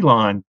loss to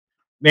Elon.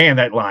 Man,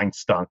 that line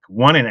stunk.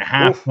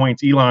 1.5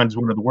 points. Elon's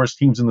one of the worst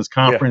teams in this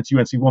conference.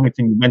 UNC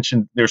Wilmington, you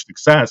mentioned their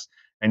success,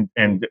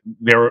 and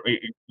their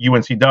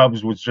UNC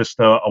Dubs was just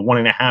a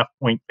 1.5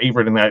 point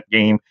favorite in that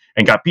game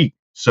and got beat.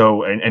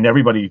 So, and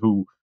everybody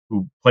who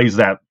plays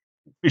that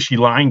fishy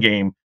line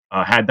game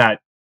had that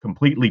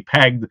completely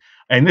pegged.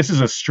 And this is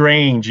a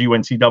strange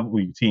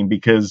UNCW team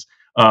because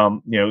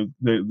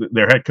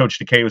their head coach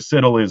Takeo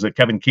Siddle is a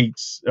Kevin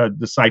Keats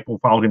disciple,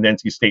 followed him to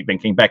NC State, then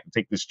came back to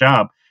take this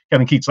job.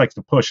 Kevin Keats likes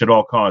to push at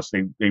all costs.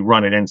 They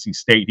run at NC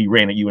State. He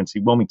ran at UNC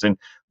Wilmington.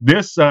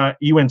 This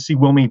UNC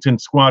Wilmington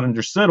squad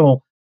under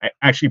Siddle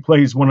actually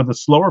plays one of the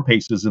slower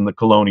paces in the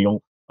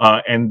Colonial,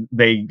 and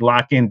they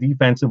lock in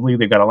defensively.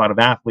 They've got a lot of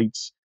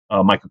athletes.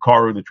 Micah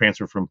Caru, the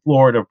transfer from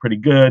Florida, pretty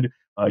good.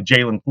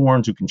 Jalen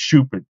Fornes, who can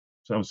shoot, but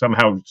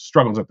somehow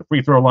struggles at the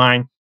free throw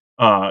line.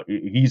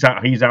 He's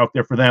out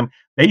there for them.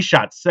 They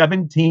shot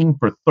 17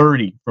 for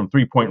 30 from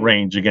 3-point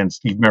range against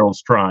Steve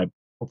Merrill's Tribe.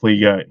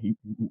 Hopefully,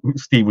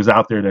 Steve was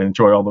out there to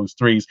enjoy all those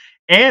threes.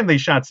 And they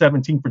shot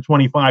 17 for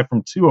 25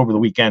 from 2 over the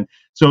weekend.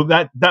 So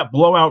that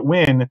blowout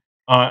win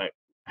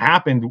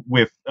happened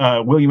with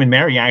William and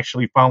Mary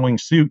actually following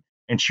suit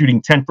and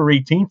shooting 10 for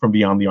 18 from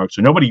beyond the arc.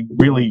 So nobody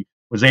really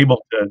was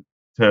able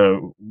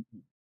to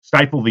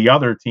stifle the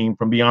other team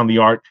from beyond the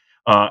arc.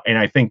 And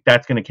I think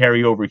that's going to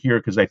carry over here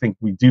because I think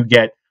we do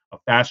get a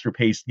faster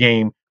paced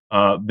game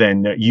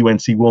than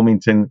UNC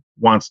Wilmington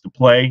wants to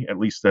play, at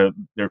least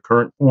their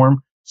current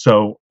form.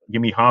 So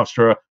give me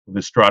Hofstra with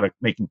Estrada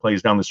making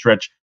plays down the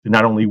stretch to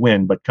not only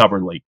win, but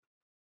cover late.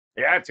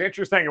 Yeah, it's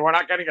interesting. We're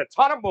not getting a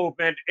ton of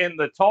movement in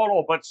the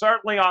total, but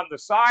certainly on the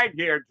side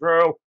here,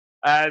 Drew,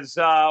 as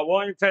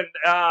Wilmington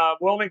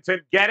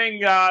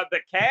getting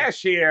the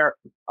cash here.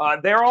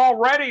 They're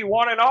already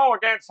 1-0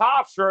 against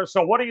Hofstra.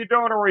 So what are you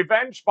doing a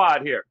revenge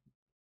spot here?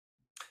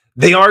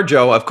 They are,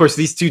 Joe. Of course,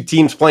 these two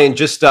teams playing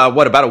just,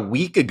 about a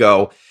week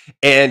ago,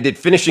 and it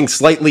finishing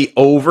slightly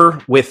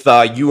over with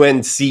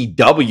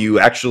UNCW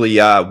actually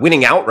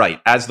winning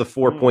outright as the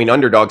 4-point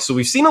underdog. So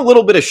we've seen a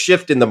little bit of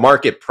shift in the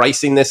market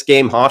pricing this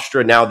game.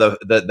 Hofstra now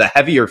the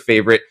heavier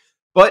favorite.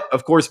 But,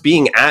 of course,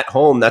 being at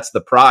home, that's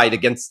the pride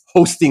against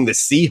hosting the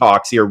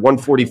Seahawks here,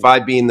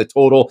 145 being the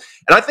total.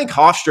 And I think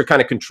Hofstra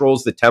kind of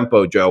controls the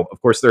tempo, Joe.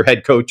 Of course, their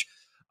head coach,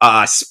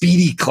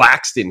 Speedy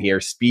Claxton here.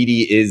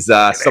 Speedy is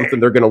something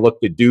they're going to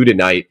look to do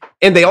tonight.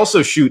 And they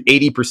also shoot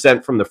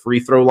 80% from the free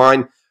throw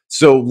line.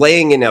 So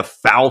laying in a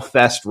foul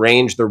fest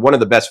range, they're one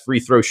of the best free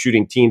throw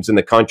shooting teams in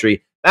the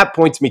country. That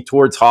points me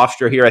towards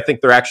Hofstra here. I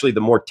think they're actually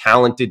the more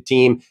talented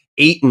team.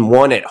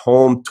 8-1 at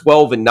home,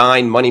 12-9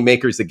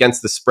 moneymakers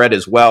against the spread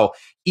as well.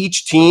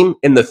 Each team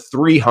in the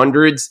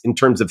 300s in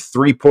terms of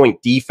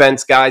 3-point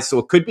defense, guys. So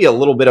it could be a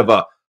little bit of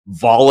a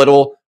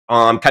volatile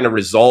kind of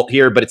result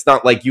here, but it's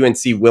not like UNC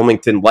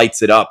Wilmington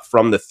lights it up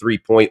from the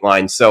 3-point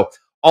line. So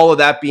all of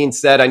that being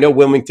said, I know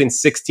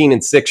Wilmington's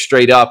 16-6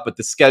 straight up, but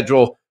the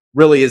schedule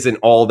really isn't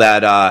all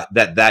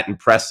that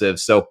impressive.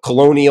 So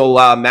Colonial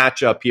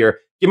matchup here.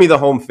 Give me the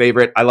home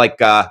favorite. I like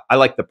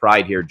the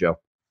pride here, Joe.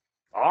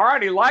 All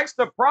right, he likes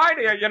the pride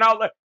here. You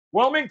know,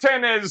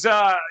 Wilmington is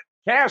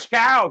cash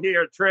cow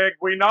here, Trig.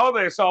 We know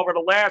this over the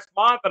last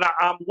month, and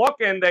I'm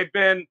looking. They've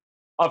been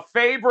a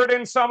favorite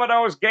in some of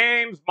those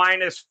games,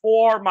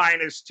 -4,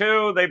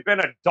 -2. They've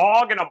been a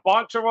dog in a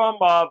bunch of them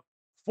of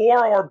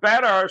 4 or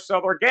better, so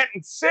they're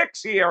getting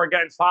 6 here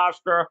against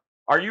Hofstra.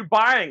 Are you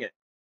buying it?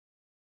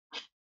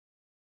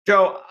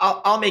 Joe,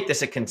 I'll make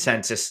this a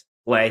consensus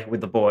play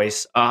with the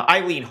boys. I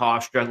lean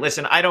Hofstra.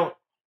 Listen, I don't.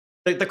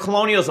 The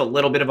Colonial's a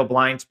little bit of a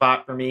blind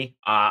spot for me.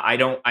 I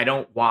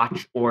don't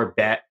watch or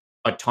bet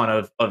a ton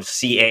of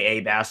CAA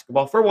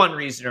basketball for one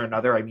reason or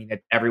another. I mean,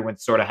 everyone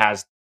sort of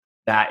has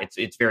that.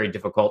 It's very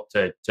difficult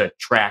to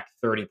track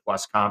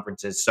 30+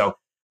 conferences. So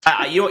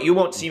you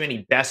won't see many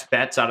best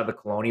bets out of the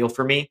Colonial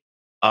for me.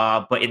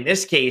 But in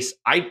this case,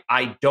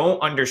 I don't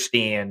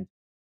understand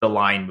the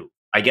line move.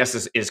 I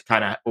guess is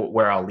kind of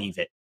where I'll leave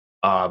it.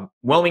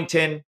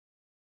 Wilmington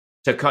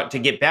to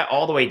get bet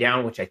all the way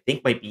down, which I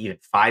think might be even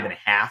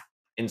 5.5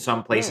 in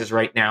some places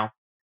right now.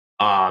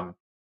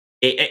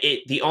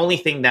 The only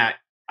thing that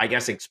I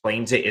guess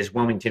explains it is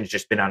Wilmington's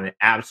just been on an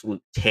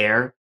absolute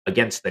tear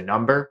against the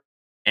number,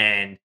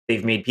 and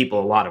they've made people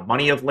a lot of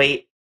money of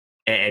late,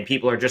 and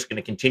people are just going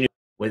to continue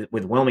with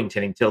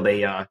Wilmington until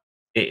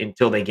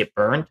they get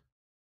burned.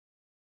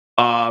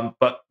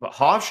 But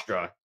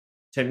Hofstra,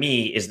 to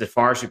me, is the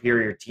far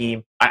superior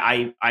team.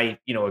 I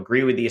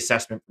agree with the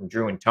assessment from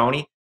Drew and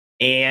Tony,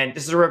 and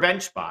this is a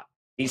revenge spot.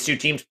 These two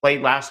teams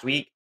played last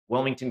week.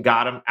 Wilmington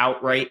got them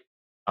outright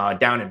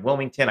down in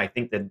Wilmington. I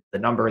think the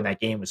number in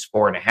that game was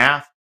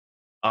 4.5.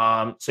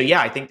 So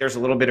yeah, I think there's a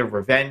little bit of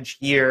revenge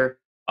here.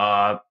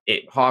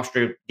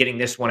 Hofstra getting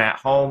this one at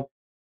home.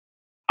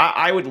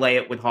 I would lay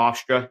it with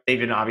Hofstra. They've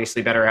been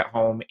obviously better at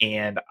home,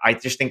 and I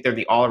just think they're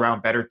the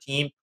all-around better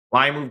team.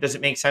 Line move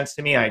doesn't make sense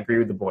to me. I agree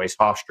with the boys.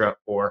 Hofstra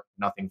or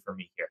nothing for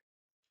me here.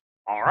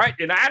 All right,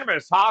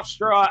 unanimous.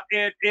 Hofstra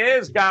it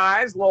is,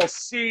 guys. A little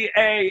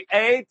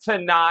CAA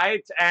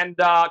tonight, and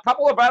a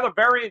couple of other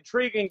very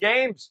intriguing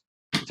games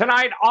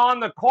tonight on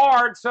the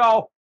card.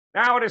 So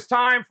now it is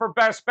time for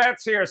best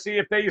bets here. See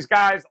if these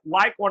guys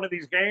like one of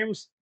these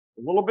games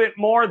a little bit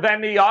more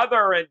than the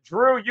other. And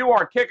Drew, you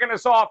are kicking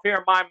us off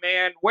here, my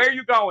man. Where are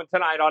you going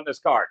tonight on this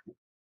card?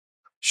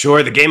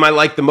 Sure. The game I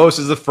like the most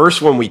is the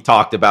first one we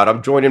talked about.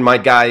 I'm joining my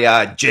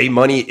guy, Jay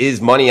Money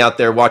is Money out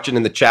there watching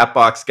in the chat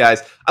box,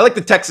 guys. I like the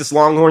Texas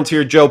Longhorns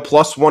here, Joe,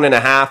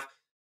 +1.5.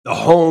 The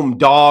home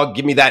dog.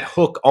 Give me that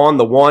hook on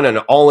the one, an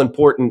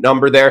all-important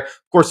number there.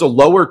 Of course, a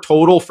lower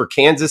total for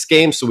Kansas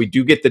game, so we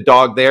do get the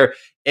dog there.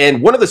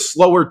 And one of the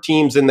slower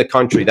teams in the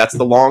country, that's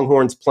the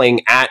Longhorns playing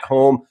at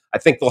home. I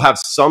think they'll have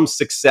some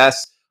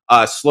success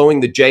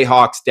slowing the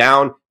Jayhawks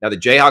down. Now, the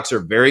Jayhawks are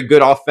very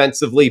good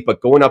offensively, but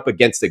going up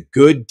against a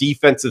good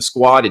defensive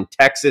squad in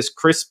Texas,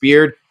 Chris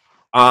Beard,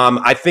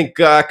 I think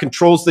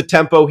controls the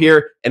tempo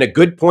here, and a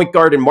good point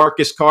guard in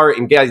Marcus Carr.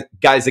 And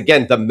guys,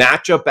 again, the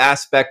matchup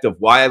aspect of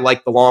why I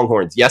like the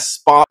Longhorns. Yes,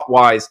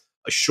 spot-wise,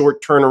 a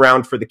short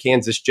turnaround for the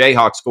Kansas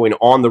Jayhawks going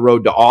on the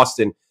road to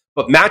Austin.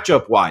 But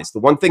matchup-wise, the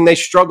one thing they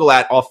struggle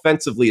at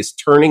offensively is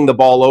turning the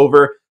ball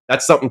over.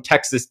 That's something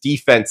Texas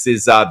defense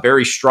is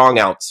very strong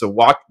out. So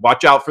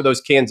watch out for those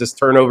Kansas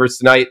turnovers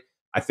tonight.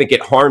 I think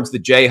it harms the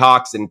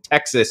Jayhawks, and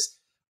Texas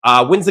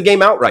wins the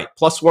game outright.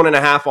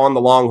 +1.5 on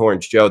the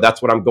Longhorns, Joe.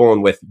 That's what I'm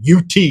going with.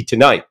 UT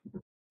tonight.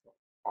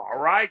 All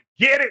right.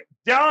 Get it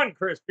done,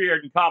 Chris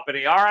Beard and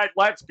company. All right,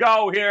 let's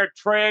go here,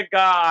 Trig.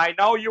 I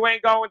know you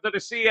ain't going to the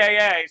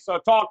CAA, so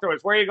talk to us.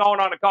 Where are you going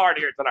on the card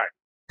here tonight?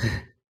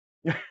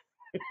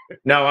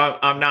 No,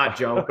 I'm not,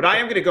 Joe. But I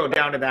am going to go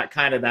down to that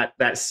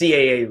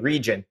CAA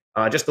region,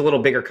 just a little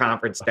bigger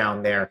conference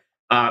down there.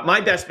 My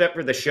best bet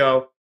for the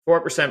show,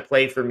 4%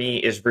 play for me,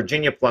 is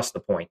Virginia plus the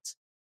points.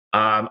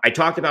 I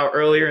talked about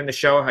earlier in the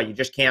show how you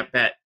just can't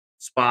bet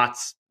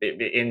spots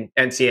in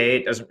NCAA.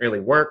 It doesn't really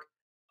work,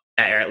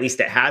 or at least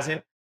it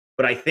hasn't.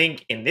 But I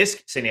think in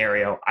this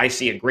scenario, I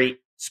see a great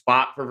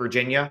spot for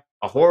Virginia,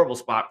 a horrible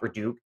spot for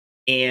Duke,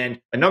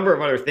 and a number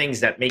of other things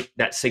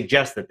that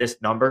suggest that this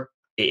number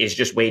is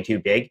just way too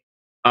big.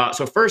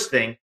 So first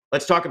thing,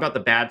 let's talk about the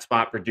bad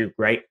spot for Duke,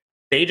 right?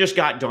 They just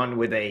got done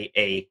with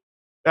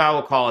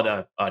we'll call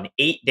it an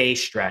 8-day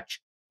stretch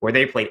where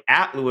they played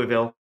at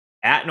Louisville,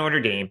 at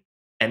Notre Dame,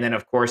 and then,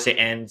 of course, it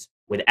ends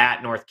with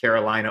at North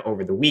Carolina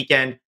over the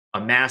weekend,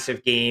 a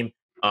massive game,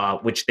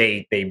 which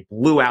they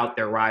blew out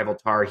their rival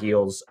Tar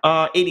Heels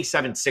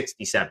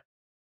 87-67.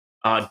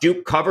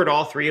 Duke covered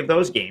all 3 of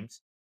those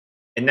games,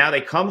 and now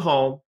they come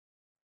home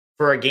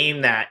for a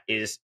game that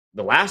is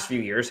the last few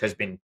years has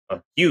been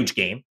a huge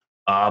game,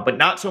 but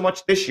not so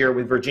much this year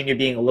with Virginia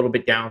being a little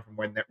bit down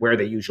from where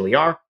they usually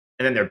are.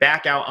 And then they're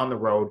back out on the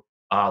road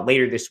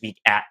later this week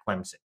at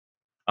Clemson.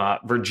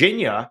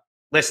 Virginia,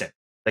 listen,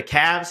 the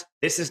Cavs,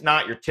 this is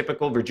not your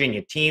typical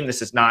Virginia team.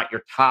 This is not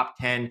your top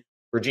 10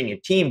 Virginia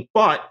team,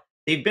 but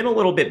they've been a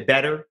little bit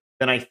better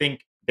than I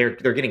think they're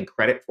getting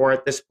credit for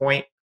at this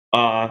point.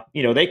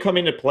 They come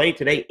into play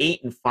today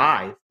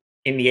 8-5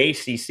 in the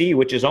ACC,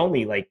 which is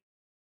only like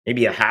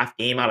maybe a half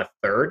game out of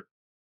third.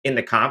 in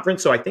the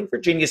conference. So I think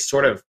Virginia's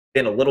sort of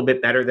been a little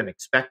bit better than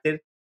expected.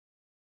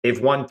 They've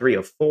won 3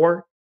 of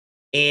 4.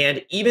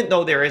 And even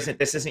though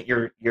this isn't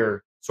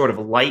your sort of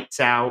lights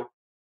out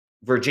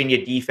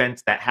Virginia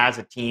defense that has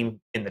a team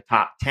in the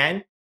top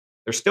 10,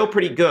 they're still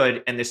pretty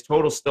good, and this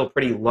total's still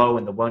pretty low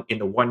in the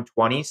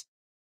 120s.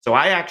 So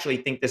I actually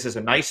think this is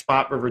a nice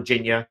spot for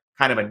Virginia,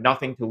 kind of a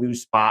nothing to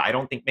lose spot. I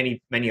don't think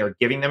many are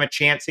giving them a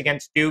chance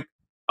against Duke,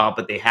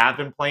 but they have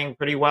been playing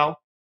pretty well.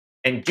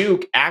 And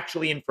Duke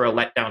actually in for a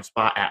letdown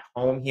spot at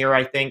home here,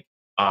 I think.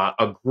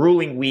 A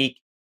grueling week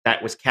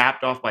that was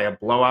capped off by a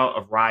blowout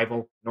of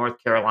rival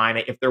North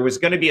Carolina. If there was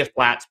going to be a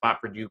flat spot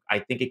for Duke, I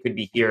think it could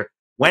be here.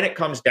 When it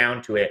comes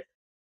down to it,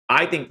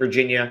 I think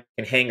Virginia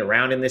can hang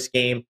around in this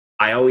game.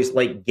 I always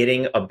like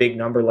getting a big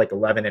number like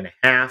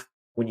 11.5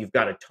 when you've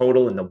got a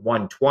total in the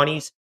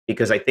 120s,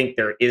 because I think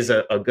there is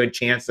a good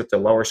chance that's a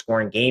lower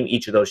scoring game.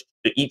 Each of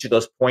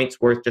those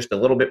points worth just a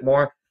little bit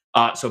more.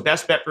 So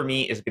best bet for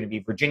me is going to be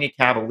Virginia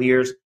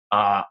Cavaliers.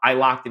 I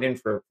locked it in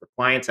for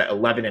clients at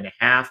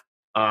 11.5.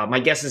 My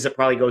guess is it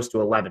probably goes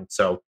to 11.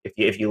 So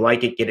if you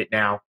like it, get it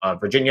now.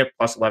 Virginia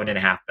plus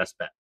 11.5, best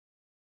bet.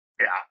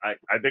 Yeah,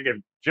 I think if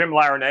Jim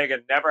Larinaga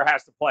never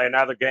has to play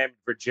another game in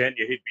Virginia,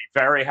 he'd be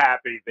very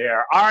happy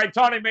there. All right,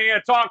 Tony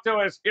Mejia, talk to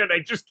us here.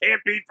 They just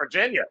can't beat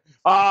Virginia.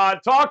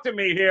 Talk to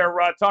me here,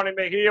 Tony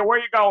Mejia. Where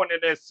are you going in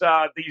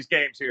these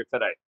games here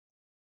today?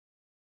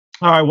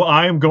 All right, well,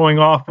 I am going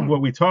off of what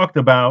we talked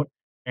about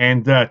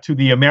and to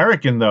the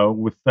American, though,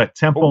 with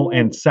Temple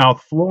and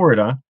South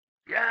Florida.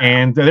 Yeah.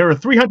 And there are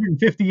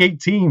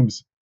 358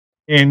 teams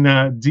in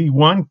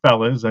D1,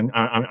 fellas, and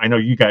I know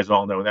you guys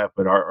all know that,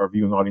 but our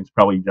viewing audience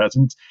probably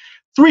doesn't.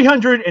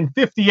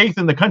 358th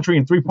in the country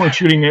in three-point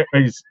shooting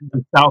is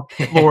South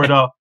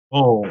Florida.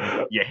 Oh,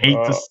 you hate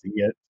to see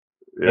it.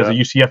 Yeah. As a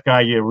UCF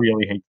guy, you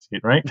really hate to see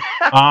it, right?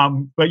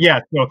 But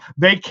yeah, so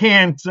they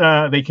can't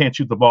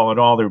shoot the ball at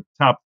all. Their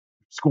top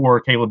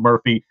scorer, Caleb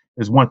Murphy,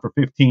 is 1 for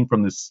 15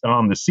 from this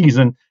on the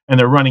season, and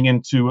they're running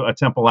into a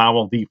Temple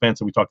Owl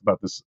defense. And we talked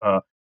about this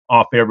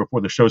off air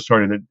before the show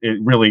started. It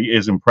really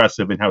is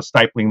impressive in how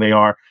stifling they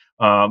are.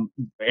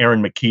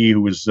 Aaron McKee,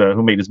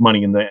 who made his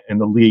money in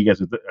the league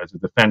as a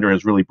defender,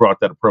 has really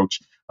brought that approach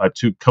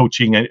to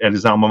coaching at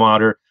his alma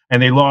mater.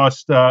 And they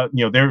lost,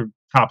 their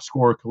top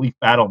scorer, Khalif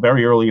Battle,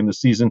 very early in the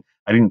season.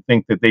 I didn't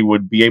think that they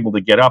would be able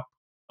to get up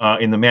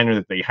in the manner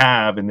that they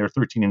have, and they're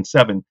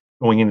 13-7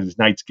 going into this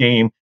night's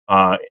game.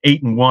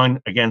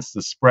 8-1 against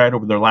the spread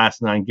over their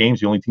last 9 games.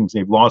 The only teams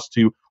they've lost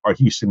to are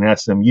Houston and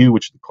SMU,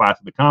 which is the class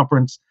of the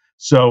conference.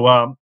 So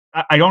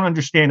I don't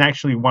understand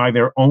actually why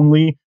they're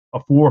only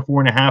a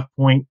 4.5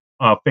 point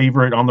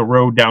favorite on the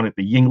road down at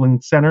the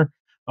Yingling Center.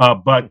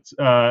 But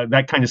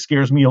that kind of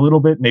scares me a little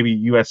bit.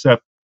 Maybe USF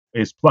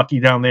is plucky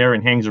down there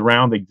and hangs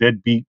around. They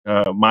did beat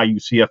my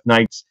UCF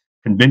Knights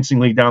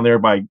convincingly down there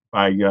by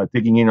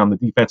digging in on the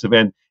defensive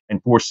end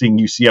and forcing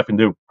UCF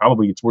into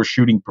probably its worst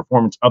shooting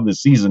performance of the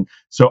season.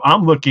 So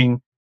I'm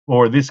looking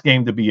for this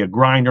game to be a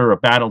grinder, a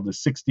battle to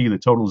 60. The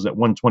total is at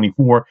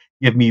 124.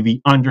 Give me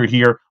the under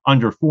here,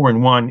 under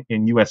 4-1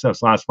 in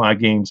USF's last 5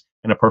 games,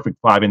 and a perfect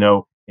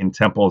 5-0 in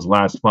Temple's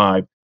last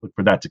 5. Look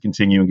for that to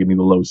continue and give me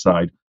the low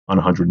side on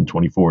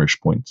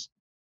 124-ish points.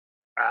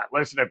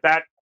 Listen, if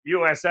that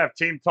USF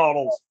team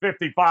totals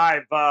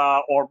 55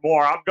 or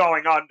more, I'm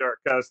going under,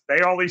 because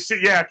they only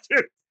seem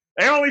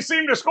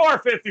to score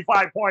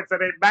 55 points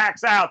and they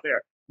max out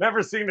there.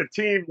 Never seen a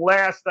team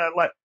last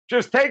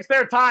just takes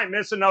their time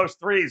missing those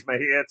threes,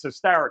 Mejia. It's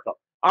hysterical.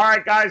 All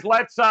right, guys,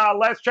 let's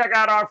check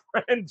out our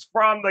friends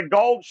from the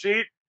Gold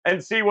Sheet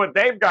and see what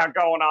they've got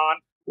going on.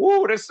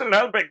 Ooh, this is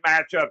another big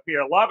matchup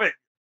here. Love it.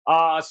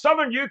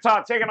 Southern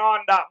Utah taking on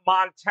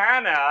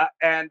Montana,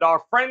 and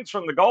our friends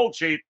from the Gold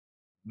Sheet,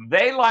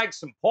 they like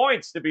some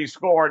points to be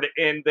scored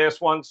in this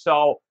one,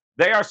 so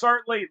they are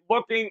certainly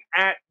looking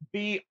at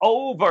the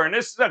over. And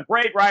this is a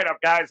great write-up,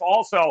 guys.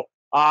 Also,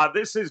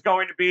 this is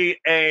going to be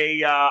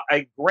a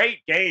great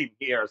game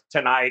here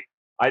tonight.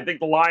 I think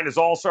the line is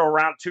also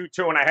around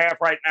 2.5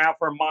 right now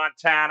for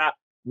Montana.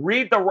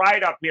 Read the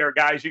write-up here,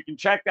 guys. You can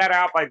check that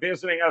out by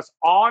visiting us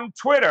on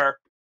Twitter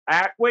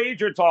at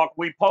WagerTalk.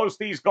 We post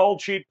these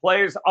Gold Sheet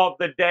plays of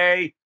the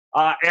day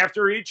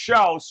after each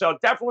show, so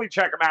definitely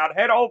check them out.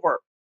 Head over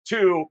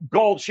to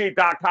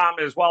goldsheet.com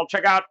as well.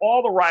 Check out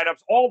all the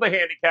write-ups, all the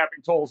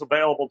handicapping tools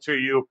available to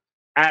you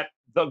at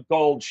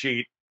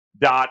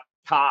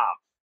thegoldsheet.com.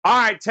 All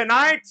right,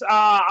 tonight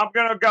I'm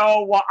gonna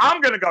go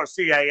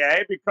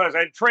CAA because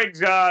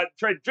Trig's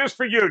Trig, just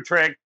for you,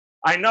 Trig.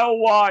 I know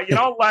you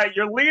don't like,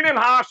 you're leaning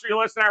Hofstra, you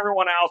listen to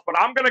everyone else, but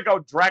I'm gonna go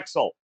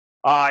Drexel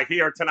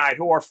here tonight,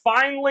 who are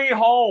finally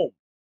home.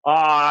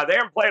 They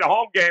haven't played a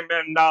home game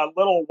in a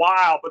little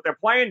while, but they're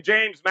playing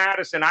James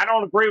Madison. I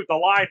don't agree with the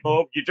line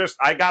move.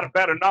 I got a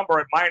better number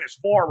at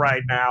 -4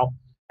 right now.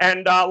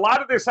 And a lot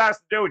of this has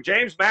to do with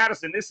James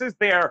Madison. This is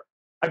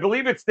I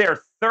believe it's their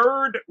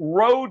 3rd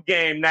road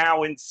game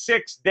now in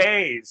 6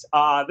 days.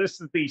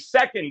 This is the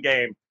 2nd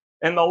game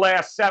in the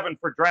last 7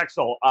 for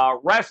Drexel.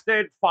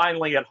 Rested,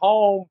 finally at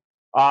home.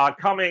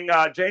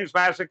 James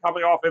Madison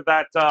coming off of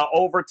that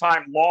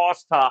overtime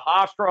loss to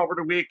Hofstra over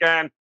the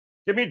weekend.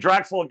 Give me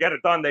Drexel and get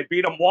it done. They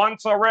beat them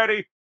once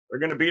already. They're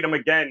going to beat them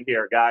again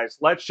here, guys.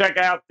 Let's check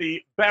out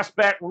the best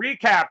bet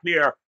recap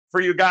here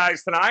for you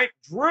guys tonight.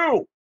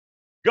 Drew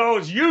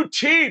goes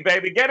UT,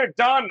 baby. Get it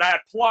done.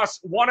 That plus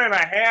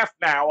 1.5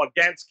 now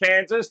against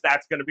Kansas.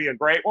 That's going to be a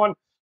great one.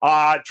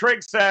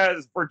 Trig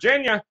says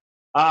Virginia.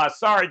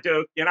 Sorry,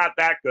 Duke. You're not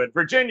that good.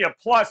 Virginia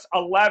plus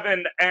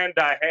 11.5.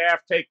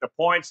 Take the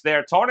points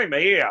there. Tony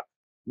Mejia.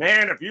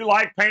 Man, if you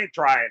like paint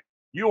drying,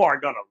 you are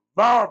going to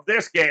love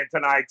this game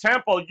tonight.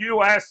 Temple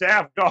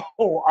USF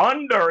go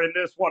under in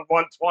this one,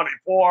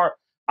 124.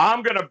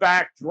 I'm going to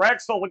back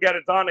Drexel to get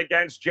it done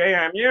against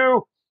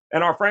JMU.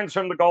 And our friends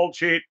from the Gold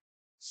Sheet,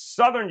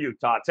 Southern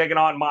Utah taking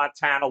on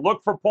Montana.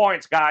 Look for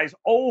points, guys,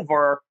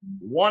 over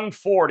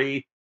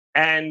 140.5.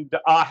 And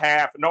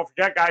don't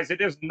forget, guys,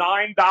 it is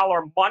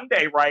 $9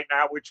 Monday right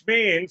now, which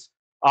means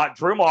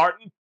Drew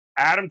Martin,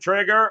 Adam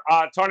Trigger,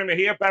 Tony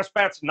Mejia, best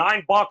bets,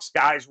 $9,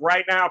 guys,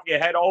 right now if you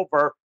head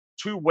over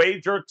to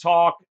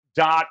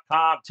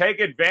WagerTalk.com. Take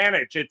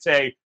advantage. It's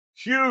a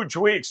huge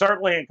week,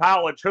 certainly in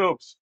college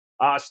hoops.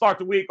 Start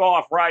the week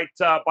off right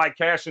by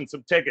cashing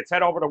some tickets.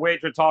 Head over to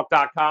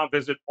WagerTalk.com.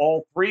 Visit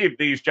all three of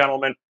these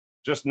gentlemen.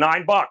 Just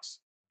 $9.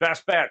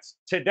 Best bets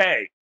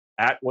today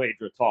at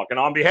Wager Talk. And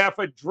on behalf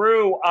of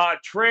Drew,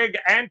 Trig,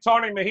 and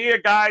Tony Mejia,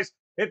 guys,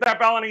 hit that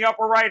bell in the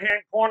upper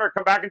right-hand corner.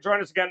 Come back and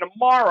join us again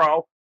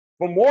tomorrow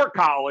for more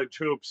college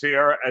hoops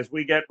here as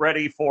we get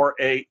ready for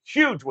a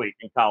huge week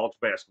in college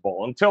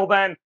basketball. Until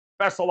then,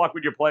 best of luck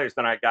with your plays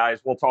tonight,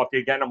 guys. We'll talk to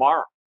you again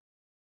tomorrow.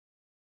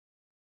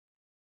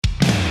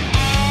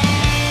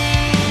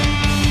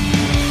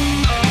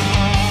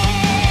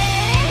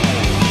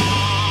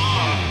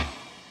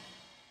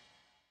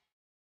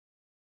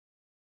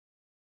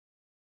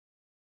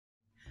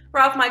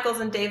 Ralph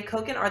Michaels and Dave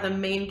Koken are the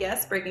main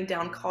guests breaking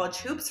down college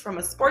hoops from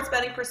a sports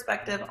betting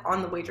perspective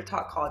on the Wager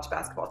Talk College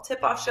Basketball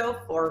Tip-Off Show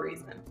for a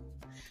reason.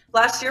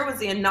 Last year was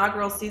the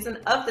inaugural season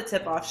of the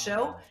Tip-Off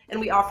Show, and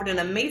we offered an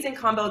amazing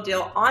combo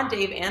deal on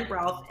Dave and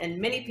Ralph, and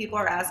many people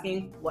are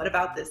asking, what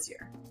about this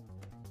year?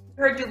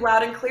 We heard you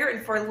loud and clear,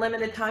 and for a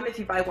limited time, if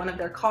you buy one of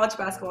their college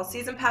basketball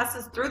season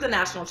passes through the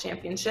national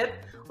championship,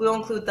 we will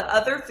include the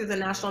other through the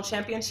national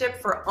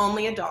championship for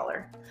only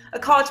 $1. A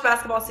college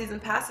basketball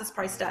season pass is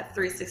priced at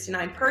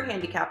 $369 per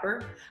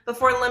handicapper, but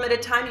for a limited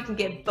time, you can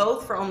get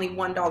both for only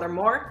 $1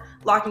 more,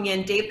 locking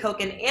in Dave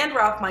Koken and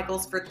Ralph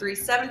Michaels for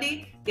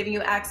 $370, giving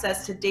you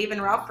access to Dave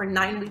and Ralph for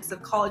 9 weeks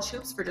of college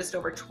hoops for just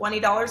over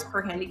 $20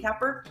 per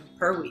handicapper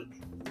per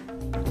week.